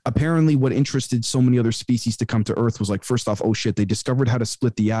 apparently what interested so many other species to come to Earth was like, first off, oh shit, they discovered how to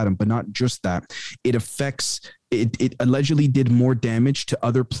split the atom, but not just that. It allegedly did more damage to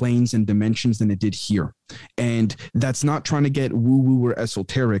other planes and dimensions than it did here. And that's not trying to get woo-woo or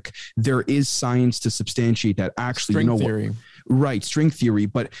esoteric. There is science to substantiate that. Actually, String theory. Right, string theory.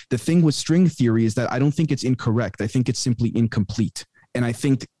 But the thing with string theory is that I don't think it's incorrect. I think it's simply incomplete. And I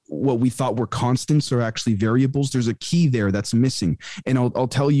think what we thought were constants are actually variables. There's a key there that's missing. And I'll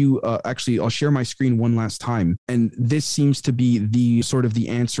tell you, actually, I'll share my screen one last time. And this seems to be the sort of the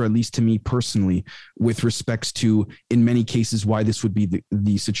answer, at least to me personally, with respects to, in many cases, why this would be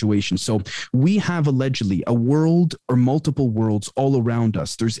the situation. So we have allegedly a world or multiple worlds all around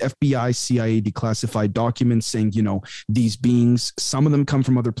us. There's FBI, CIA declassified documents saying, you know, these beings, some of them come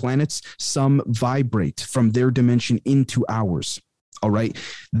from other planets, some vibrate from their dimension into ours. All right.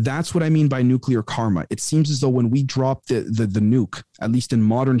 That's what I mean by nuclear karma. It seems as though when we dropped the nuke, at least in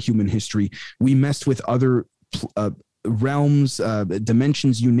modern human history, we messed with other realms,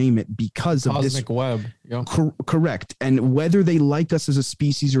 dimensions, you name it, because of this cosmic web. Yeah. Correct. And whether they like us as a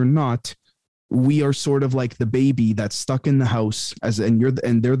species or not, we are sort of like the baby that's stuck in the house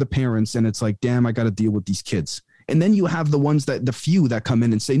and they're the parents. And it's like, damn, I got to deal with these kids. And then you have the few that come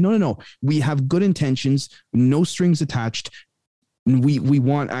in and say, no, we have good intentions, no strings attached. We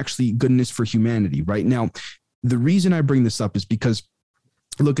want actually goodness for humanity right now. The reason I bring this up is because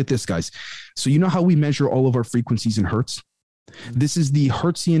look at this, guys. So you know how we measure all of our frequencies in hertz? This is the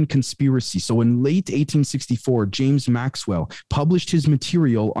Hertzian conspiracy. So in late 1864, James Maxwell published his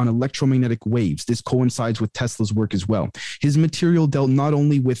material on electromagnetic waves. This coincides with Tesla's work as well. His material dealt not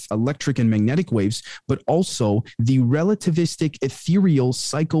only with electric and magnetic waves, but also the relativistic, ethereal,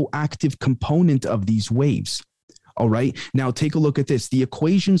 psychoactive component of these waves. All right. Now take a look at this. The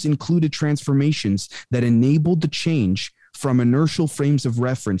equations included transformations that enabled the change from inertial frames of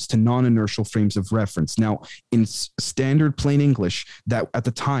reference to non-inertial frames of reference. Now, in standard plain English, that at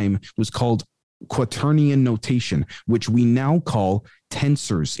the time was called quaternion notation, which we now call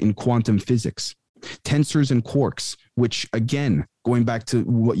tensors in quantum physics. Tensors and quarks, which again, going back to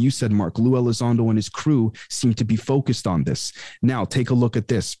what you said, Mark, Lou Elizondo and his crew seem to be focused on this. Now, take a look at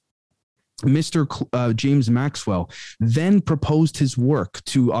this. Mr. James Maxwell then proposed his work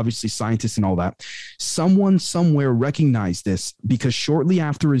to obviously scientists and all that. Someone somewhere recognized this because shortly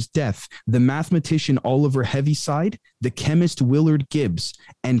after his death, the mathematician Oliver Heaviside, the chemist Willard Gibbs,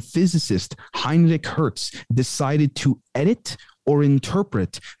 and physicist Heinrich Hertz decided to edit or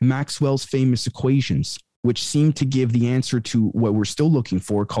interpret Maxwell's famous equations, which seemed to give the answer to what we're still looking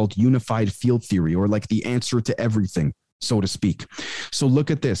for, called unified field theory, or like the answer to everything, so to speak. So look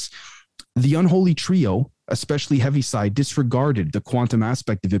at this. The unholy trio, especially Heaviside, disregarded the quantum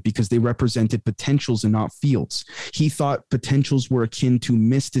aspect of it because they represented potentials and not fields. He thought potentials were akin to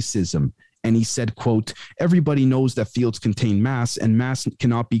mysticism. And he said, quote, everybody knows that fields contain mass and mass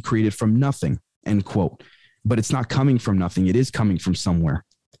cannot be created from nothing, end quote. But it's not coming from nothing. It is coming from somewhere.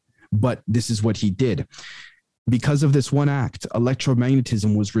 But this is what he did. Because of this one act,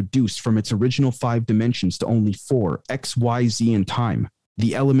 electromagnetism was reduced from its original 5 dimensions to only 4, X, Y, Z, and time.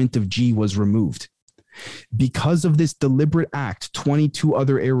 The element of G was removed. Because of this deliberate act, 22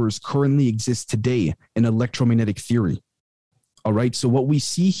 other errors currently exist today in electromagnetic theory. All right. So what we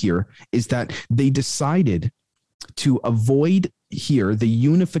see here is that they decided to avoid here the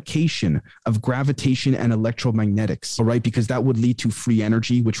unification of gravitation and electromagnetics. All right. Because that would lead to free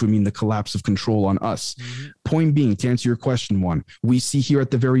energy, which would mean the collapse of control on us. Mm-hmm. Point being, to answer your question, Juan, we see here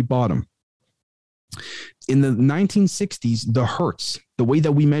at the very bottom, in the 1960s, the hertz, the way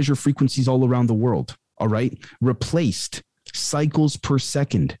that we measure frequencies all around the world, all right, replaced cycles per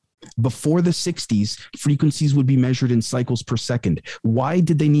second. Before the 60s, frequencies would be measured in cycles per second. Why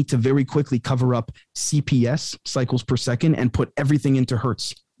did they need to very quickly cover up CPS, cycles per second, and put everything into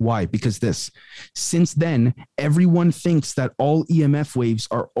hertz? Why? Because since then, everyone thinks that all EMF waves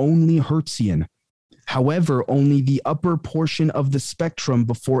are only Hertzian. However, only the upper portion of the spectrum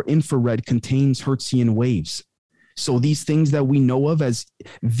before infrared contains Hertzian waves. So these things that we know of as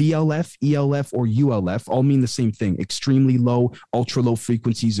VLF, ELF, or ULF all mean the same thing: extremely low, ultra low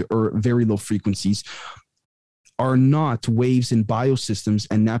frequencies, or very low frequencies, are not waves in biosystems,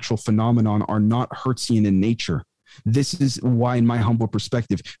 and natural phenomenon are not Hertzian in nature. This is why, in my humble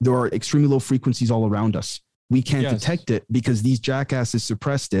perspective, there are extremely low frequencies all around us. We can't detect it because these jackasses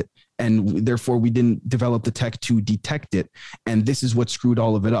suppressed it, and therefore we didn't develop the tech to detect it. And this is what screwed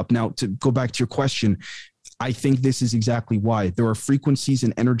all of it up. Now, to go back to your question, I think this is exactly why. There are frequencies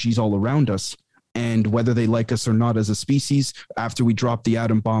and energies all around us, And whether they like us or not as a species, after we dropped the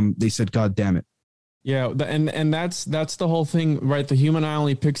atom bomb, they said, God damn it. Yeah, and that's the whole thing, right? The human eye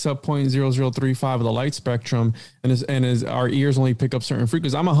only picks up 0.0035 of the light spectrum, and our ears only pick up certain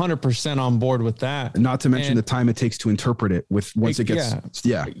frequencies. I'm 100% on board with that. Not to mention the time it takes to interpret it once it gets.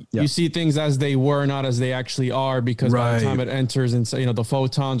 Yeah. You see things as they were, not as they actually are, because by the time it enters, and the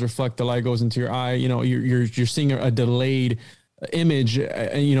photons reflect the light goes into your eye. You're seeing a delayed image,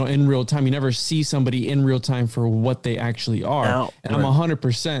 in real time. You never see somebody in real time for what they actually are. Now, and I'm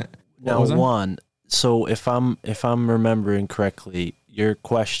 100%. Now, Juan. So if I'm remembering correctly, your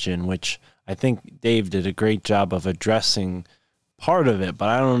question, which I think Dave did a great job of addressing part of it, but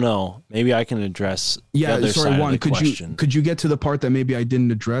I don't know. Maybe I can address the other side Juan, of the question. Could you get to the part that maybe I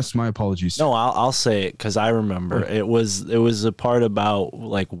didn't address? My apologies. No, I'll say it because I remember. It was a part about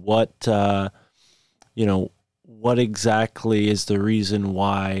like what what exactly is the reason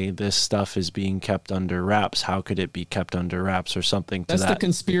why this stuff is being kept under wraps? How could it be kept under wraps or something? That's the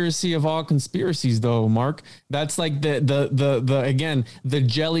conspiracy of all conspiracies, though, Mark. That's like the again, the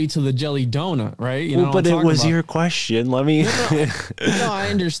jelly to the jelly donut, right? But it was your question. Let me. No, I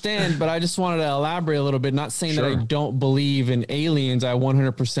understand, but I just wanted to elaborate a little bit. Not saying that I don't believe in aliens. I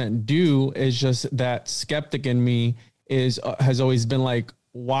 100% do. It's just that skeptic in me has always been like,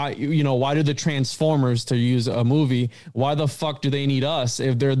 why do the Transformers, to use a movie, why the fuck do they need us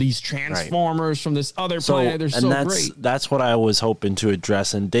if they're these Transformers from this other planet? They're so great. That's what I was hoping to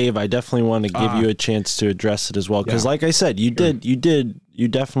address. And Dave, I definitely want to give you a chance to address it as well. Because like I said, you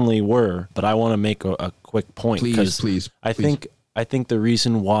definitely were, but I want to make a quick point. Please. I think the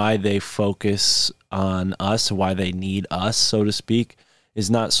reason why they focus on us, why they need us, so to speak, is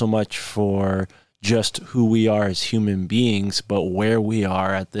not so much for just who we are as human beings, but where we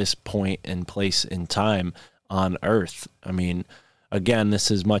are at this point and place in time on Earth. I mean, again,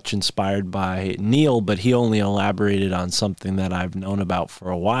 this is much inspired by Neil, but he only elaborated on something that I've known about for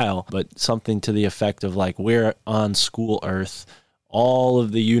a while, but something to the effect of like, we're on school Earth. All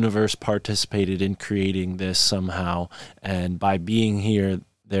of the universe participated in creating this somehow. And by being here,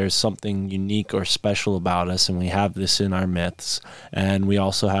 there's something unique or special about us, and we have this in our myths. And we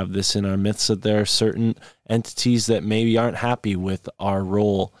also have this in our myths that there are certain entities that maybe aren't happy with our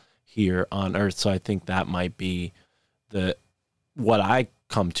role here on Earth. So I think that might be what I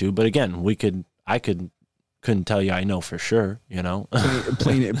come to. But again, I couldn't tell you I know for sure,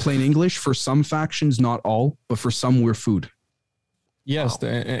 plain English, for some factions, not all, but for some, we're food. Yes,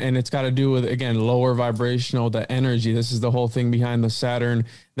 and it's got to do with, again, lower vibrational, the energy. This is the whole thing behind the Saturn.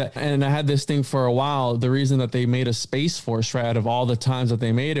 And I had this thing for a while. The reason that they made a Space Force, right, out of all the times that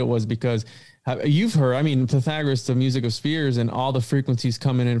they made it, was because you've heard, I mean, Pythagoras, the music of spheres, and all the frequencies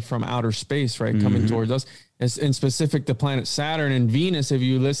coming in from outer space, right, coming towards us. It's in specific the planet Saturn and Venus. If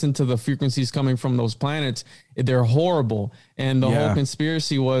you listen to the frequencies coming from those planets, they're horrible. And the whole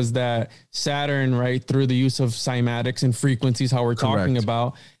conspiracy was that Saturn, right, through the use of cymatics and frequencies, how we're talking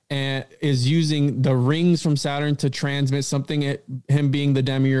about, and is using the rings from Saturn to transmit something, him being the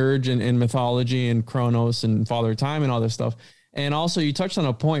demiurge in mythology and Kronos and Father Time and all this stuff. And also you touched on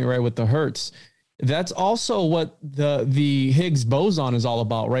a point, right, with the Hertz. That's also what the Higgs boson is all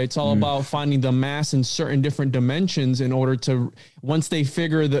about, right? It's all about finding the mass in certain different dimensions in order to, once they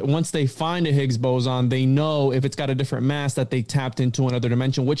find a Higgs boson, they know if it's got a different mass that they tapped into another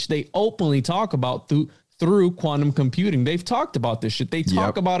dimension, which they openly talk about through quantum computing. They've talked about this shit. They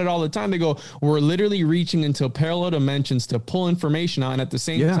talk about it all the time. They go, we're literally reaching into parallel dimensions to pull information out. And at the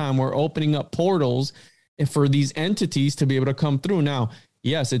same time, we're opening up portals for these entities to be able to come through. Now,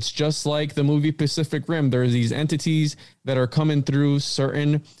 yes, it's just like the movie Pacific Rim. There's these entities that are coming through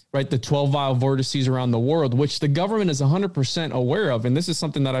certain, right, the 12-mile vortices around the world, which the government is 100% aware of. And this is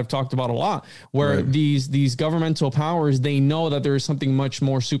something that I've talked about a lot, where these governmental powers, they know that there is something much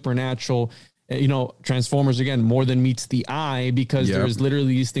more supernatural, Transformers, again, more than meets the eye, because there's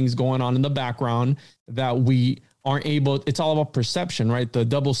literally these things going on in the background that we aren't able. It's all about perception, right? The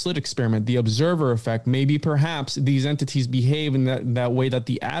double slit experiment, the observer effect. Maybe perhaps these entities behave in that way that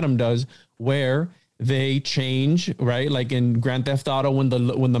the atom does, where they change, right? Like in Grand Theft Auto, when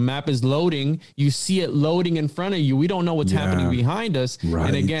the map is loading, you see it loading in front of you. We don't know what's happening behind us. Right.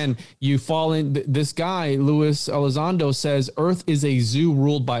 And again, you fall in. This guy, Luis Elizondo, says Earth is a zoo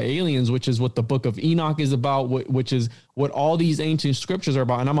ruled by aliens, which is what the Book of Enoch is about, which is what all these ancient scriptures are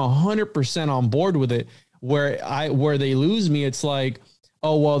about. And I'm 100% on board with it. Where they lose me, it's like,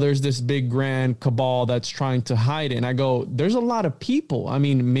 oh, well, there's this big grand cabal that's trying to hide it. And I go, there's a lot of people. I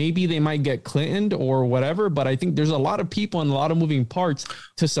mean, maybe they might get Clinton or whatever, but I think there's a lot of people and a lot of moving parts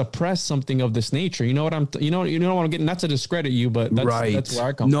to suppress something of this nature. You know what you know what I'm getting, not to discredit you, but that's where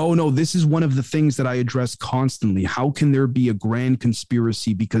I come from. No, this is one of the things that I address constantly. How can there be a grand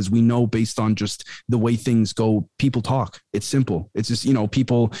conspiracy? Because we know based on just the way things go, people talk. It's simple. It's just,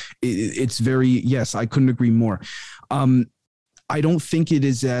 people, it's very, yes, I couldn't agree more. I don't think it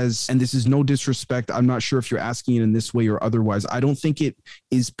is and this is no disrespect, I'm not sure if you're asking it in this way or otherwise. I don't think it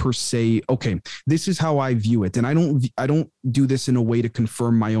is per se, okay, this is how I view it. And I don't do this in a way to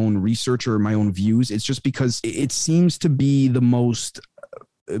confirm my own research or my own views. It's just because it seems to be the most,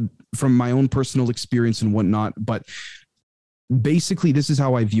 from my own personal experience and whatnot, but basically, this is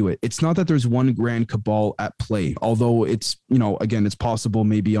how I view it. It's not that there's one grand cabal at play, although it's, again, it's possible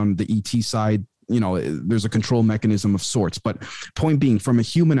maybe on the ET side, there's a control mechanism of sorts. But point being, from a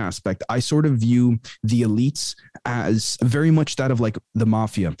human aspect, I sort of view the elites as very much that of like the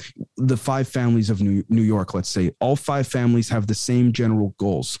mafia. The 5 families of New York, let's say, all 5 families have the same general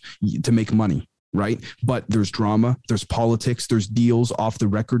goals: to make money. Right. But there's drama, there's politics, there's deals, off the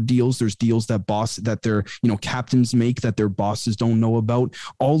record deals, there's deals that their, captains make that their bosses don't know about,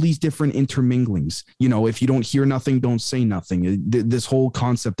 all these different interminglings. If you don't hear nothing, don't say nothing. This whole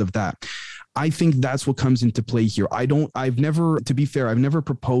concept of that. I think that's what comes into play here. I've never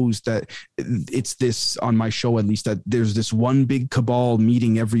proposed that it's this on my show, at least, that there's this one big cabal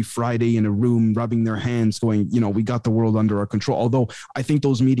meeting every Friday in a room, rubbing their hands going, we got the world under our control. Although I think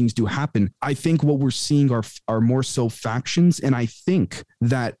those meetings do happen. I think what we're seeing are more so factions. And I think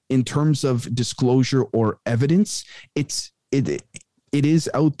that in terms of disclosure or evidence, it is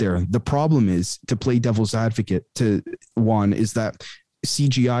out there. The problem is, to play devil's advocate to Juan, is that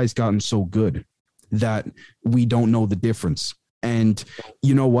CGI has gotten so good that we don't know the difference. And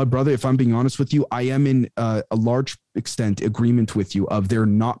you know what, brother, if I'm being honest with you, I am in a large extent agreement with you of there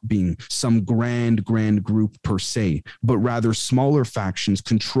not being some grand group per se, but rather smaller factions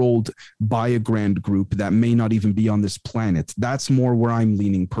controlled by a grand group that may not even be on this planet. That's more where I'm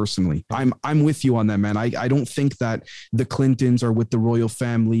leaning personally. I'm with you on that, man. I don't think that the Clintons are with the royal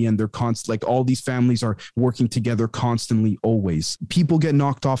family and they're like all these families are working together constantly, always. People get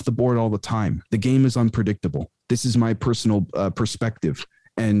knocked off the board all the time. The game is unpredictable. This is my personal perspective.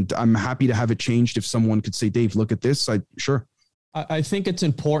 And I'm happy to have it changed. If someone could say, Dave, look at this, sure. I think it's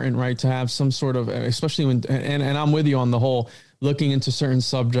important, right, to have some sort of, especially when, and I'm with you on the whole looking into certain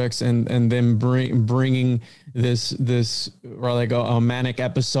subjects and then bringing this or like a manic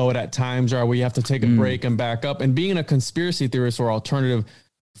episode at times, or where you have to take a break and back up. And being a conspiracy theorist or alternative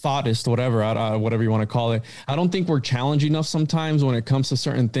thoughtist, whatever you want to call it, I don't think we're challenged enough sometimes when it comes to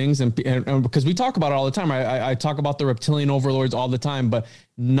certain things, and because we talk about it all the time. I talk about the reptilian overlords all the time, but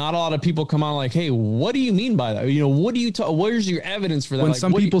not a lot of people come on like, hey, what do you mean by that? What do you where's your evidence for that? When like,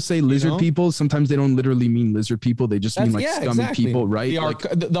 some people say lizard people, sometimes they don't literally mean lizard people. They just mean like scummy people, right?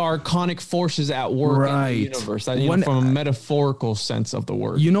 The archonic forces at work in the universe, from a metaphorical sense of the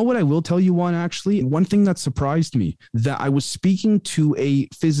word. You know what I will tell you, Juan, actually? One thing that surprised me, that I was speaking to a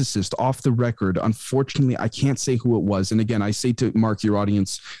physicist off the record. Unfortunately, I can't say who it was. And again, I say to Mark, your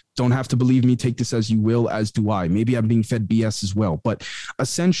audience, don't have to believe me. Take this as you will, as do I. Maybe I'm being fed BS as well. But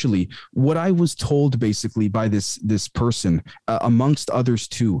essentially, what I was told basically by this person, amongst others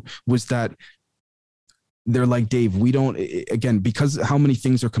too, was that they're like, Dave, we don't, again, because how many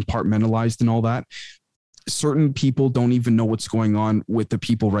things are compartmentalized and all that, certain people don't even know what's going on with the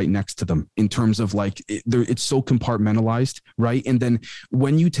people right next to them in terms of like, it's so compartmentalized, right? And then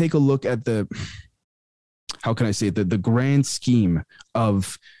when you take a look at how can I say the grand scheme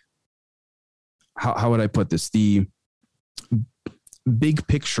of, how would I put this? The big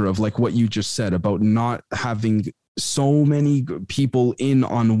picture of like what you just said about not having so many people in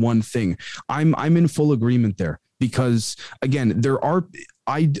on one thing. I'm in full agreement there, because again,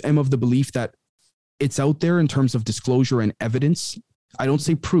 I am of the belief that it's out there in terms of disclosure and evidence. I don't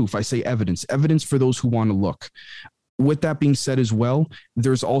say proof, I say evidence for those who want to look. With that being said as well,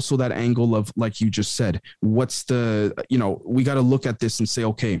 there's also that angle of, like you just said, we got to look at this and say,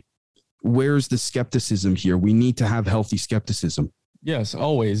 okay, where's the skepticism here? We need to have healthy skepticism. Yes,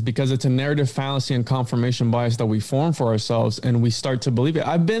 always, because it's a narrative fallacy and confirmation bias that we form for ourselves, and we start to believe it.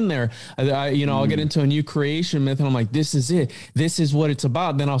 I've been there. I'll get into a new creation myth, and I'm like, this is it. This is what it's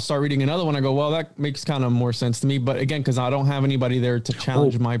about. Then I'll start reading another one. I go, well, that makes kind of more sense to me. But again, because I don't have anybody there to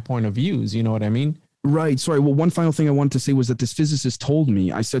challenge my point of views. You know what I mean? Right. Sorry. Well, one final thing I wanted to say was that this physicist told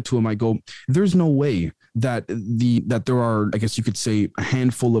me, I said to him, I go, there's no way that there are, I guess you could say, a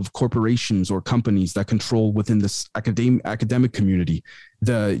handful of corporations or companies that control within this academic community,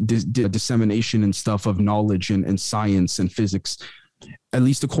 the dissemination and stuff of knowledge and science and physics. At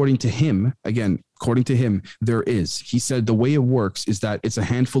least according to him, there is. He said the way it works is that it's a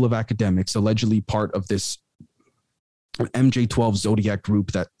handful of academics allegedly part of this MJ12 Zodiac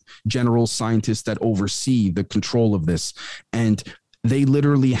group, that general scientists that oversee the control of this. And they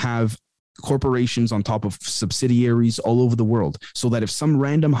literally have corporations on top of subsidiaries all over the world. So that if some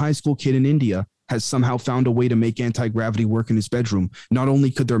random high school kid in India has somehow found a way to make anti-gravity work in his bedroom, not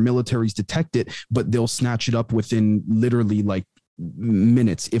only could their militaries detect it, but they'll snatch it up within literally like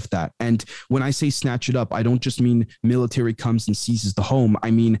minutes, if that. And when I say snatch it up, I don't just mean military comes and seizes the home. I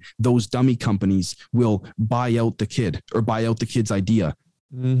mean those dummy companies will buy out the kid or buy out the kid's idea.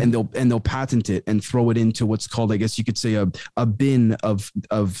 Mm-hmm. And they'll patent it and throw it into what's called, I guess you could say, a bin of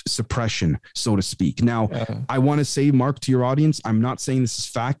suppression, so to speak. Now, I want to say, Mark, to your audience, I'm not saying this is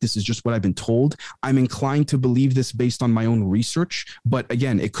fact. This is just what I've been told. I'm inclined to believe this based on my own research, but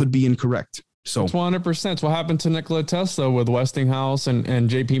again, it could be incorrect. So 100%. It's what happened to Nikola Tesla with Westinghouse and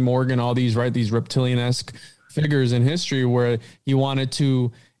JP Morgan, all these, right? These reptilian-esque figures in history where he wanted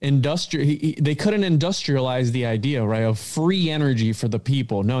to they couldn't industrialize the idea, right, of free energy for the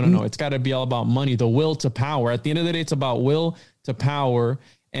people. No. It's got to be all about money, the will to power. At the end of the day, it's about will to power.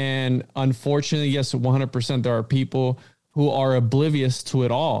 And unfortunately, yes, 100%, there are people who are oblivious to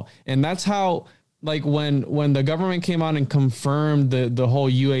it all. And that's how, like when the government came out and confirmed the whole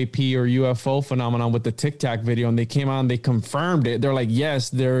UAP or UFO phenomenon with the Tic Tac video, and they came out and they confirmed it. They're like,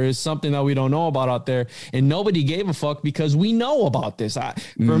 yes, there is something that we don't know about out there, and nobody gave a fuck because we know about this.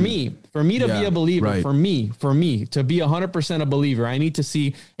 For me to be a believer, right. for me to be 100% a believer, I need to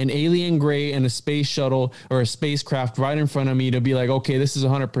see an alien gray and a space shuttle or a spacecraft right in front of me to be like, okay, this is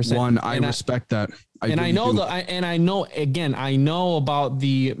 100%. Juan, I respect that. I know about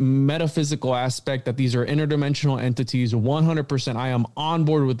the metaphysical aspect that these are interdimensional entities. 100%. I am on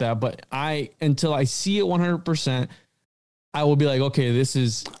board with that. But until I see it 100%, I will be like, okay, this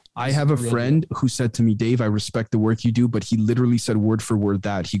is. I have a friend who said to me, Dave, I respect the work you do, but he literally said word for word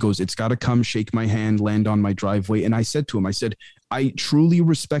that. He goes, it's got to come, shake my hand, land on my driveway. And I said to him, I truly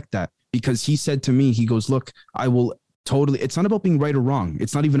respect that, because he said to me, he goes, look, I will. Totally. It's not about being right or wrong.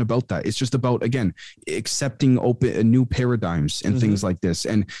 It's not even about that. It's just about, again, accepting new paradigms and things like this.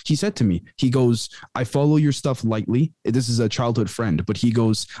 And he said to me, he goes, I follow your stuff lightly. This is a childhood friend, but he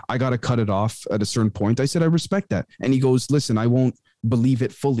goes, I got to cut it off at a certain point. I said, I respect that. And he goes, listen, I won't believe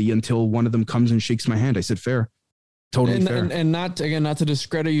it fully until one of them comes and shakes my hand. I said, fair. Totally fair. And not to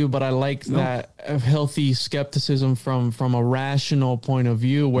discredit you, but I like that healthy skepticism from a rational point of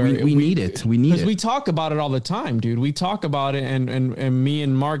view where we need it. We need it. We talk about it all the time, dude. We talk about it. And me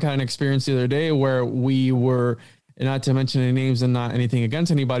and Mark had an experience the other day where we were, not to mention any names and not anything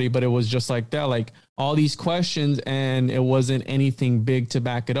against anybody, but it was just like that, like all these questions, and it wasn't anything big to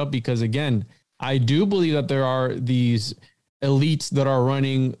back it up. Because again, I do believe that there are these elites that are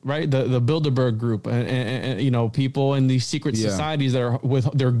running, right, the Bilderberg group and people in these secret societies that are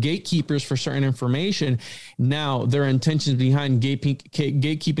they're gatekeepers for certain information. Now their intentions behind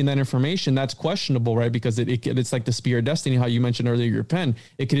gatekeeping that information, that's questionable, right? Because it's like the spear of destiny, how you mentioned earlier, your pen,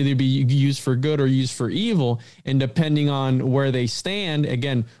 it could either be used for good or used for evil, and depending on where they stand,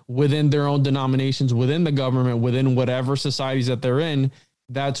 again, within their own denominations, within the government, within whatever societies that they're in,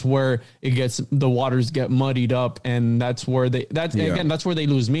 that's where the waters get muddied up. And that's where that's where they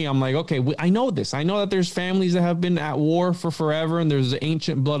lose me. I'm like, okay, I know this. I know that there's families that have been at war for forever, and there's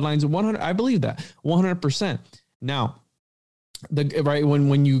ancient bloodlines. 100. I believe that 100%. Now,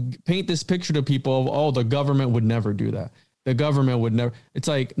 when you paint this picture to people of, the government would never do that. The government would never. It's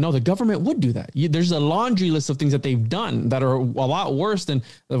like, no, the government would do that. There's a laundry list of things that they've done that are a lot worse than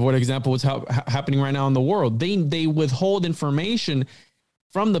what example what's happening right now in the world. They withhold information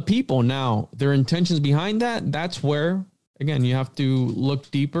from the people. Now, their intentions behind that's where, again, you have to look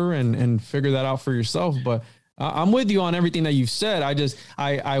deeper and figure that out for yourself. But I'm with you on everything that you've said.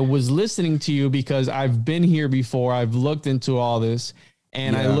 I was listening to you because I've been here before. I've looked into all this,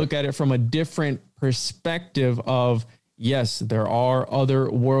 and I look at it from a different perspective of, yes, there are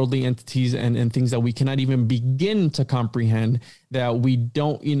other worldly entities and things that we cannot even begin to comprehend, that we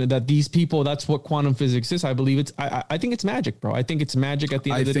don't, that these people, that's what quantum physics is. I believe I think it's magic, bro. I think it's magic at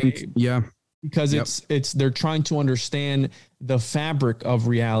the end of the day. Yeah. Because they're trying to understand the fabric of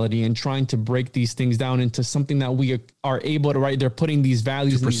reality and trying to break these things down into something that we are able to, right? They're putting these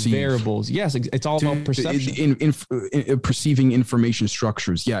values and these variables. Yes, it's all about perception. Perceiving information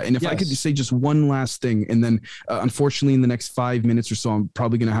structures. Yeah. And if I could say just one last thing, and then unfortunately in the next 5 minutes or so, I'm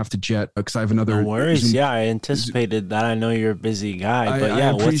probably going to have to jet because I have another. No worries. Yeah, I anticipated that. I know you're a busy guy, but I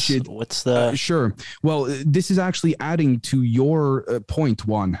appreciate, what's the... Sure. Well, this is actually adding to your point,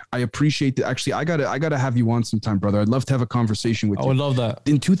 Juan. I appreciate that. Actually, I gotta have you on sometime, brother. I'd love to have a conversation with you. I would love that.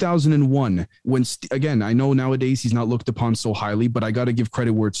 In 2001, when again, I know nowadays he's not looked upon so highly, but I got to give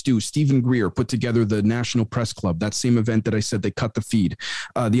credit where it's due. Stephen Greer put together the National Press Club, that same event that I said they cut the feed.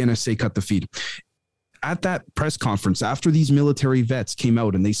 The NSA cut the feed. At that press conference, after these military vets came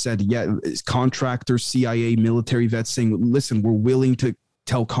out and they said, contractors, CIA, military vets saying, listen, we're willing to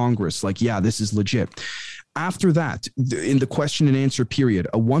tell Congress, like, yeah, this is legit. After that, in the question and answer period,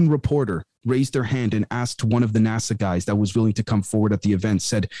 one reporter raised their hand and asked one of the NASA guys that was willing to come forward at the event,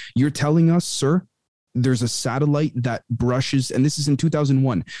 said, you're telling us, sir, there's a satellite that brushes, and this is in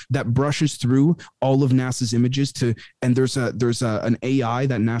 2001, that brushes through all of NASA's images and there's an AI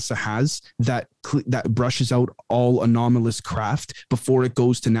that NASA has that brushes out all anomalous craft before it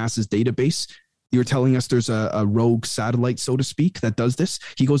goes to NASA's database. You're telling us there's a rogue satellite, so to speak, that does this?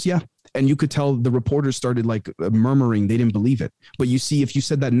 He goes, yeah. And you could tell the reporters started like murmuring. They didn't believe it. But you see, if you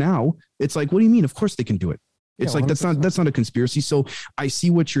said that now, it's like, what do you mean? Of course they can do it. It's like, 100%. that's not a conspiracy. So I see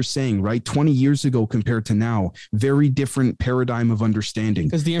what you're saying, right? 20 years ago compared to now, very different paradigm of understanding.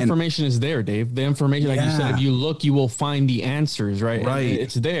 Because the information is there, Dave. The information, like you said, if you look, you will find the answers, right? Right.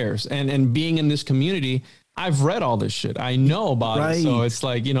 It's theirs. And being in this community, I've read all this shit. I know about it. So it's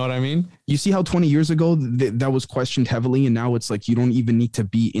like, you know what I mean? You see how 20 years ago that was questioned heavily, and now it's like you don't even need to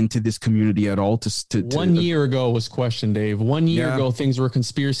be into this community at all. To 1 year ago was questioned, Dave. 1 year ago, things were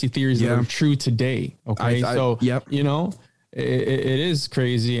conspiracy theories that are true today. Okay, you know, it is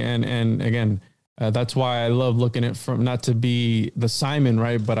crazy, and again, that's why I love looking at from, not to be the Simon,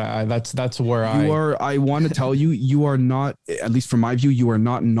 right? But that's where I want to tell you, you are not, at least from my view, you are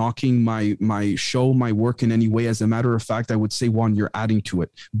not knocking my show, my work in any way. As a matter of fact, I would say, Juan, you're adding to it,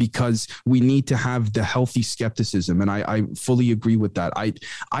 because we need to have the healthy skepticism. And I fully agree with that.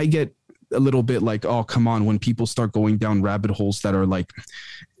 I get a little bit like, oh, come on, when people start going down rabbit holes that are like,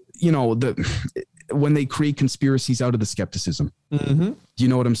 you know, when they create conspiracies out of the skepticism. Mm-hmm. Do you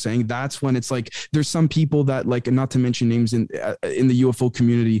know what I'm saying? That's when it's like, there's some people that, like, not to mention names in the UFO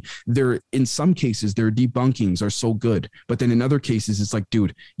community, in some cases their debunkings are so good, but then in other cases it's like,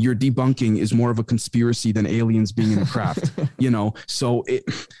 dude, your debunking is more of a conspiracy than aliens being in the craft, you know? So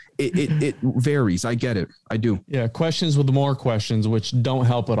it varies. I get it. I do. Yeah. Questions with more questions, which don't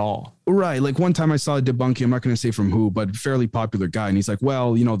help at all. Right. Like one time I saw a debunking, I'm not going to say from who, but fairly popular guy. And he's like,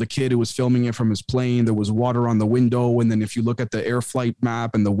 well, you know, the kid who was filming it from his plane, there was water on the window. And then if you look at the air flight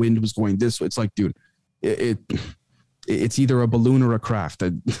map and the wind was going this way, it's like, dude, it's either a balloon or a craft.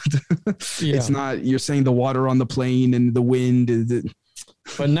 It's not, you're saying the water on the plane and the wind.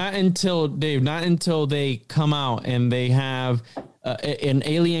 But not until, Dave, not until they come out and they have an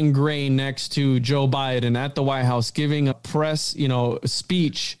alien gray next to Joe Biden at the White House giving a press,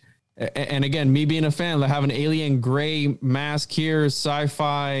 speech. And again, me being a fan, like have an alien gray mask here,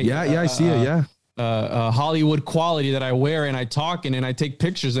 sci-fi. Yeah, I see it. Yeah. Hollywood quality that I wear and I talk in and I take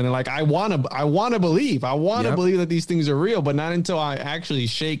pictures and like I want to believe that these things are real, but not until I actually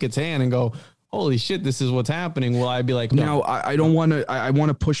shake its hand and go, holy shit, this is what's happening. Will I be like, no, I don't want to, I want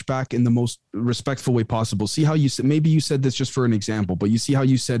to push back in the most respectful way possible. See how you said, maybe you said this just for an example, but you see how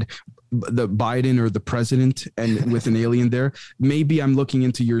you said the Biden or the president and with an alien there, maybe I'm looking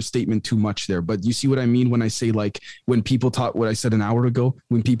into your statement too much there, but you see what I mean when I say, like, when people talk, what I said an hour ago,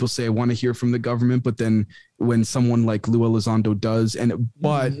 when people say, I want to hear from the government, but then when someone like Lou Elizondo does,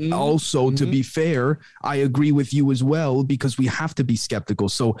 but also to be fair, I agree with you as well, because we have to be skeptical.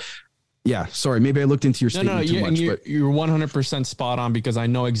 So yeah, sorry, maybe I looked into your statement too much. You're 100% spot on, because I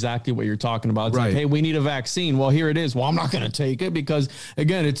know exactly what you're talking about. It's like, hey, we need a vaccine. Well, here it is. Well, I'm not going to take it because,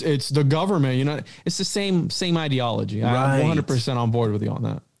 again, it's the government. It's the same ideology. I'm 100% on board with you on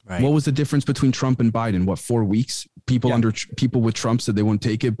that. Right. What was the difference between Trump and Biden? What, 4 weeks? People with Trump said they wouldn't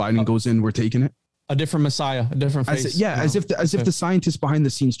take it. Biden goes in, we're taking it. A different Messiah, a different face. As if the scientists behind the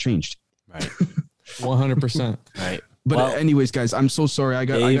scenes changed. Right. 100%. Right. But anyways, guys, I'm so sorry. I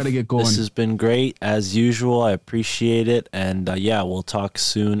got to get going. This has been great as usual. I appreciate it. And we'll talk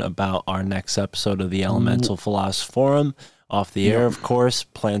soon about our next episode of the Elemental Philosophy Forum. Off the air, of course.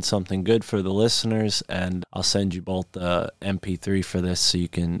 Plan something good for the listeners. And I'll send you both the MP3 for this so you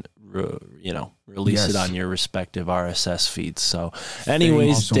can release it Yes. on your respective RSS feeds. So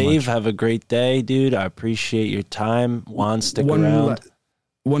anyways, so Dave, much. have a great day, dude. I appreciate your time. Juan, stick One around.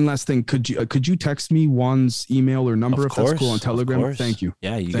 One last thing. Could you text me Juan's email or number if that's cool on Telegram? Of course. Thank you.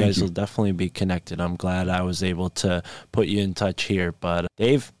 Yeah, you Thank guys you. will definitely be connected. I'm glad I was able to put you in touch here. But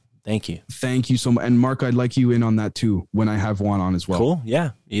Dave, thank you. Thank you so much. And Mark, I'd like you in on that too when I have Juan on as well. Cool.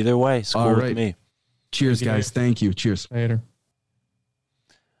 Yeah. Either way, it's cool All with right. me. Cheers, Thank you, guys. Dave. Thank you. Cheers. Later.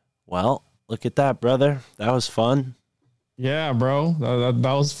 Well, look at that, brother. That was fun. Yeah, bro.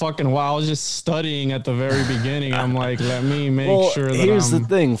 That was fucking wild. I was just studying at the very beginning. I'm like, let me make sure that here's the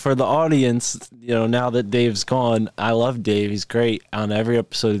thing for the audience, now that Dave's gone, I love Dave. He's great on every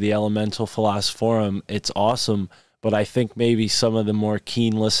episode of the Elemental Philosophy Forum. It's awesome. But I think maybe some of the more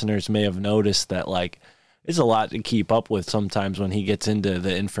keen listeners may have noticed that, like, it's a lot to keep up with sometimes when he gets into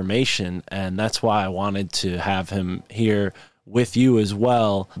the information. And that's why I wanted to have him here with you as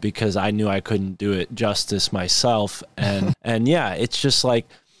well, because I knew I couldn't do it justice myself. And yeah, it's just like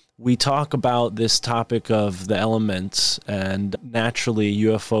we talk about this topic of the elements, and naturally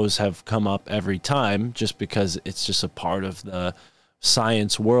UFOs have come up every time just because it's just a part of the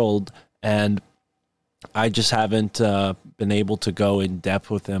science world. And I just haven't been able to go in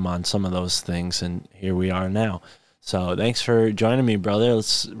depth with him on some of those things. And here we are now. So thanks for joining me, brother.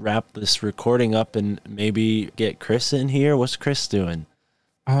 Let's wrap this recording up and maybe get Chris in here. What's Chris doing?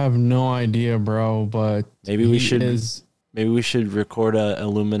 I have no idea, bro, but Maybe we he should is- maybe we should record a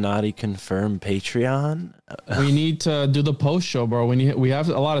Illuminati confirmed Patreon. we need to do the post show, bro. We have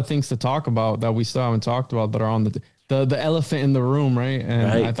a lot of things to talk about that we still haven't talked about that are on the elephant in the room, right?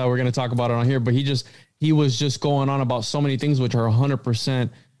 And Right. I thought we were going to talk about it on here, but he was just going on about so many things which are 100%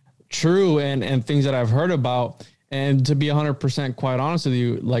 true and things that I've heard about. And to be 100% quite honest with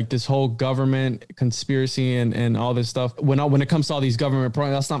you, like this whole government conspiracy and all this stuff, when it comes to all these government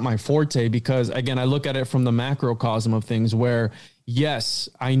programs, that's not my forte, because again, I look at it from the macrocosm of things where, yes,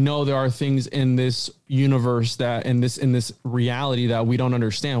 I know there are things in this universe that in this reality that we don't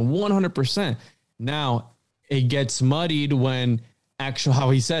understand 100%. Now it gets muddied when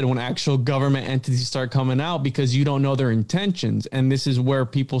actual government entities start coming out, because you don't know their intentions. And this is where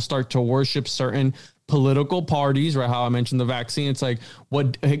people start to worship certain political parties, right? How I mentioned the vaccine. It's like,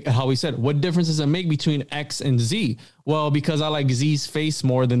 what difference does it make between X and Z? Well, because I like Z's face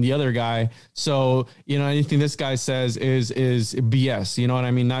more than the other guy. So, anything this guy says is BS. You know what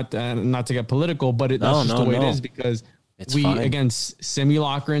I mean? Not to get political, but that's just the way it is, because It's fine. again,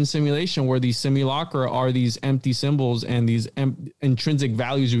 simulacra and simulation, where these simulacra are these empty symbols and these intrinsic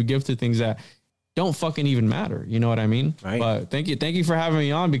values we give to things that don't fucking even matter. You know what I mean? Right. But thank you for having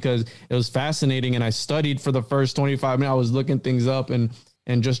me on, because it was fascinating. And I studied for the first 25 minutes. I was looking things up and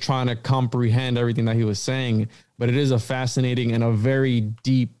just trying to comprehend everything that he was saying. But it is a fascinating and a very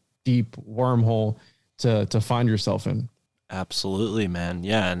deep wormhole to find yourself in. Absolutely, man.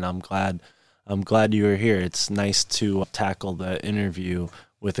 Yeah, and I'm glad you were here. It's nice to tackle the interview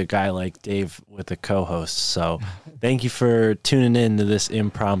with a guy like Dave with a co-host. So thank you for tuning in to this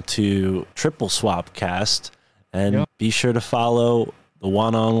impromptu triple swap cast. And be sure to follow the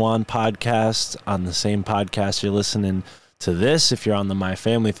One-on-One podcast on the same podcast you're listening to this. If you're on the My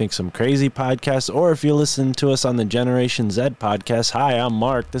Family Thinks I'm Crazy podcast, or if you're listening to us on the Generation Z podcast. Hi, I'm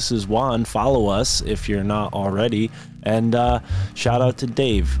Mark. This is Juan. Follow us if you're not already. And shout out to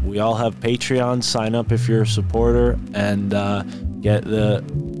Dave. We all have Patreon. Sign up if you're a supporter and get the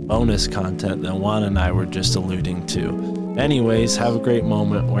bonus content that Juan and I were just alluding to. Anyways, have a great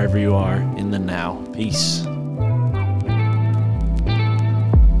moment wherever you are in the now. Peace.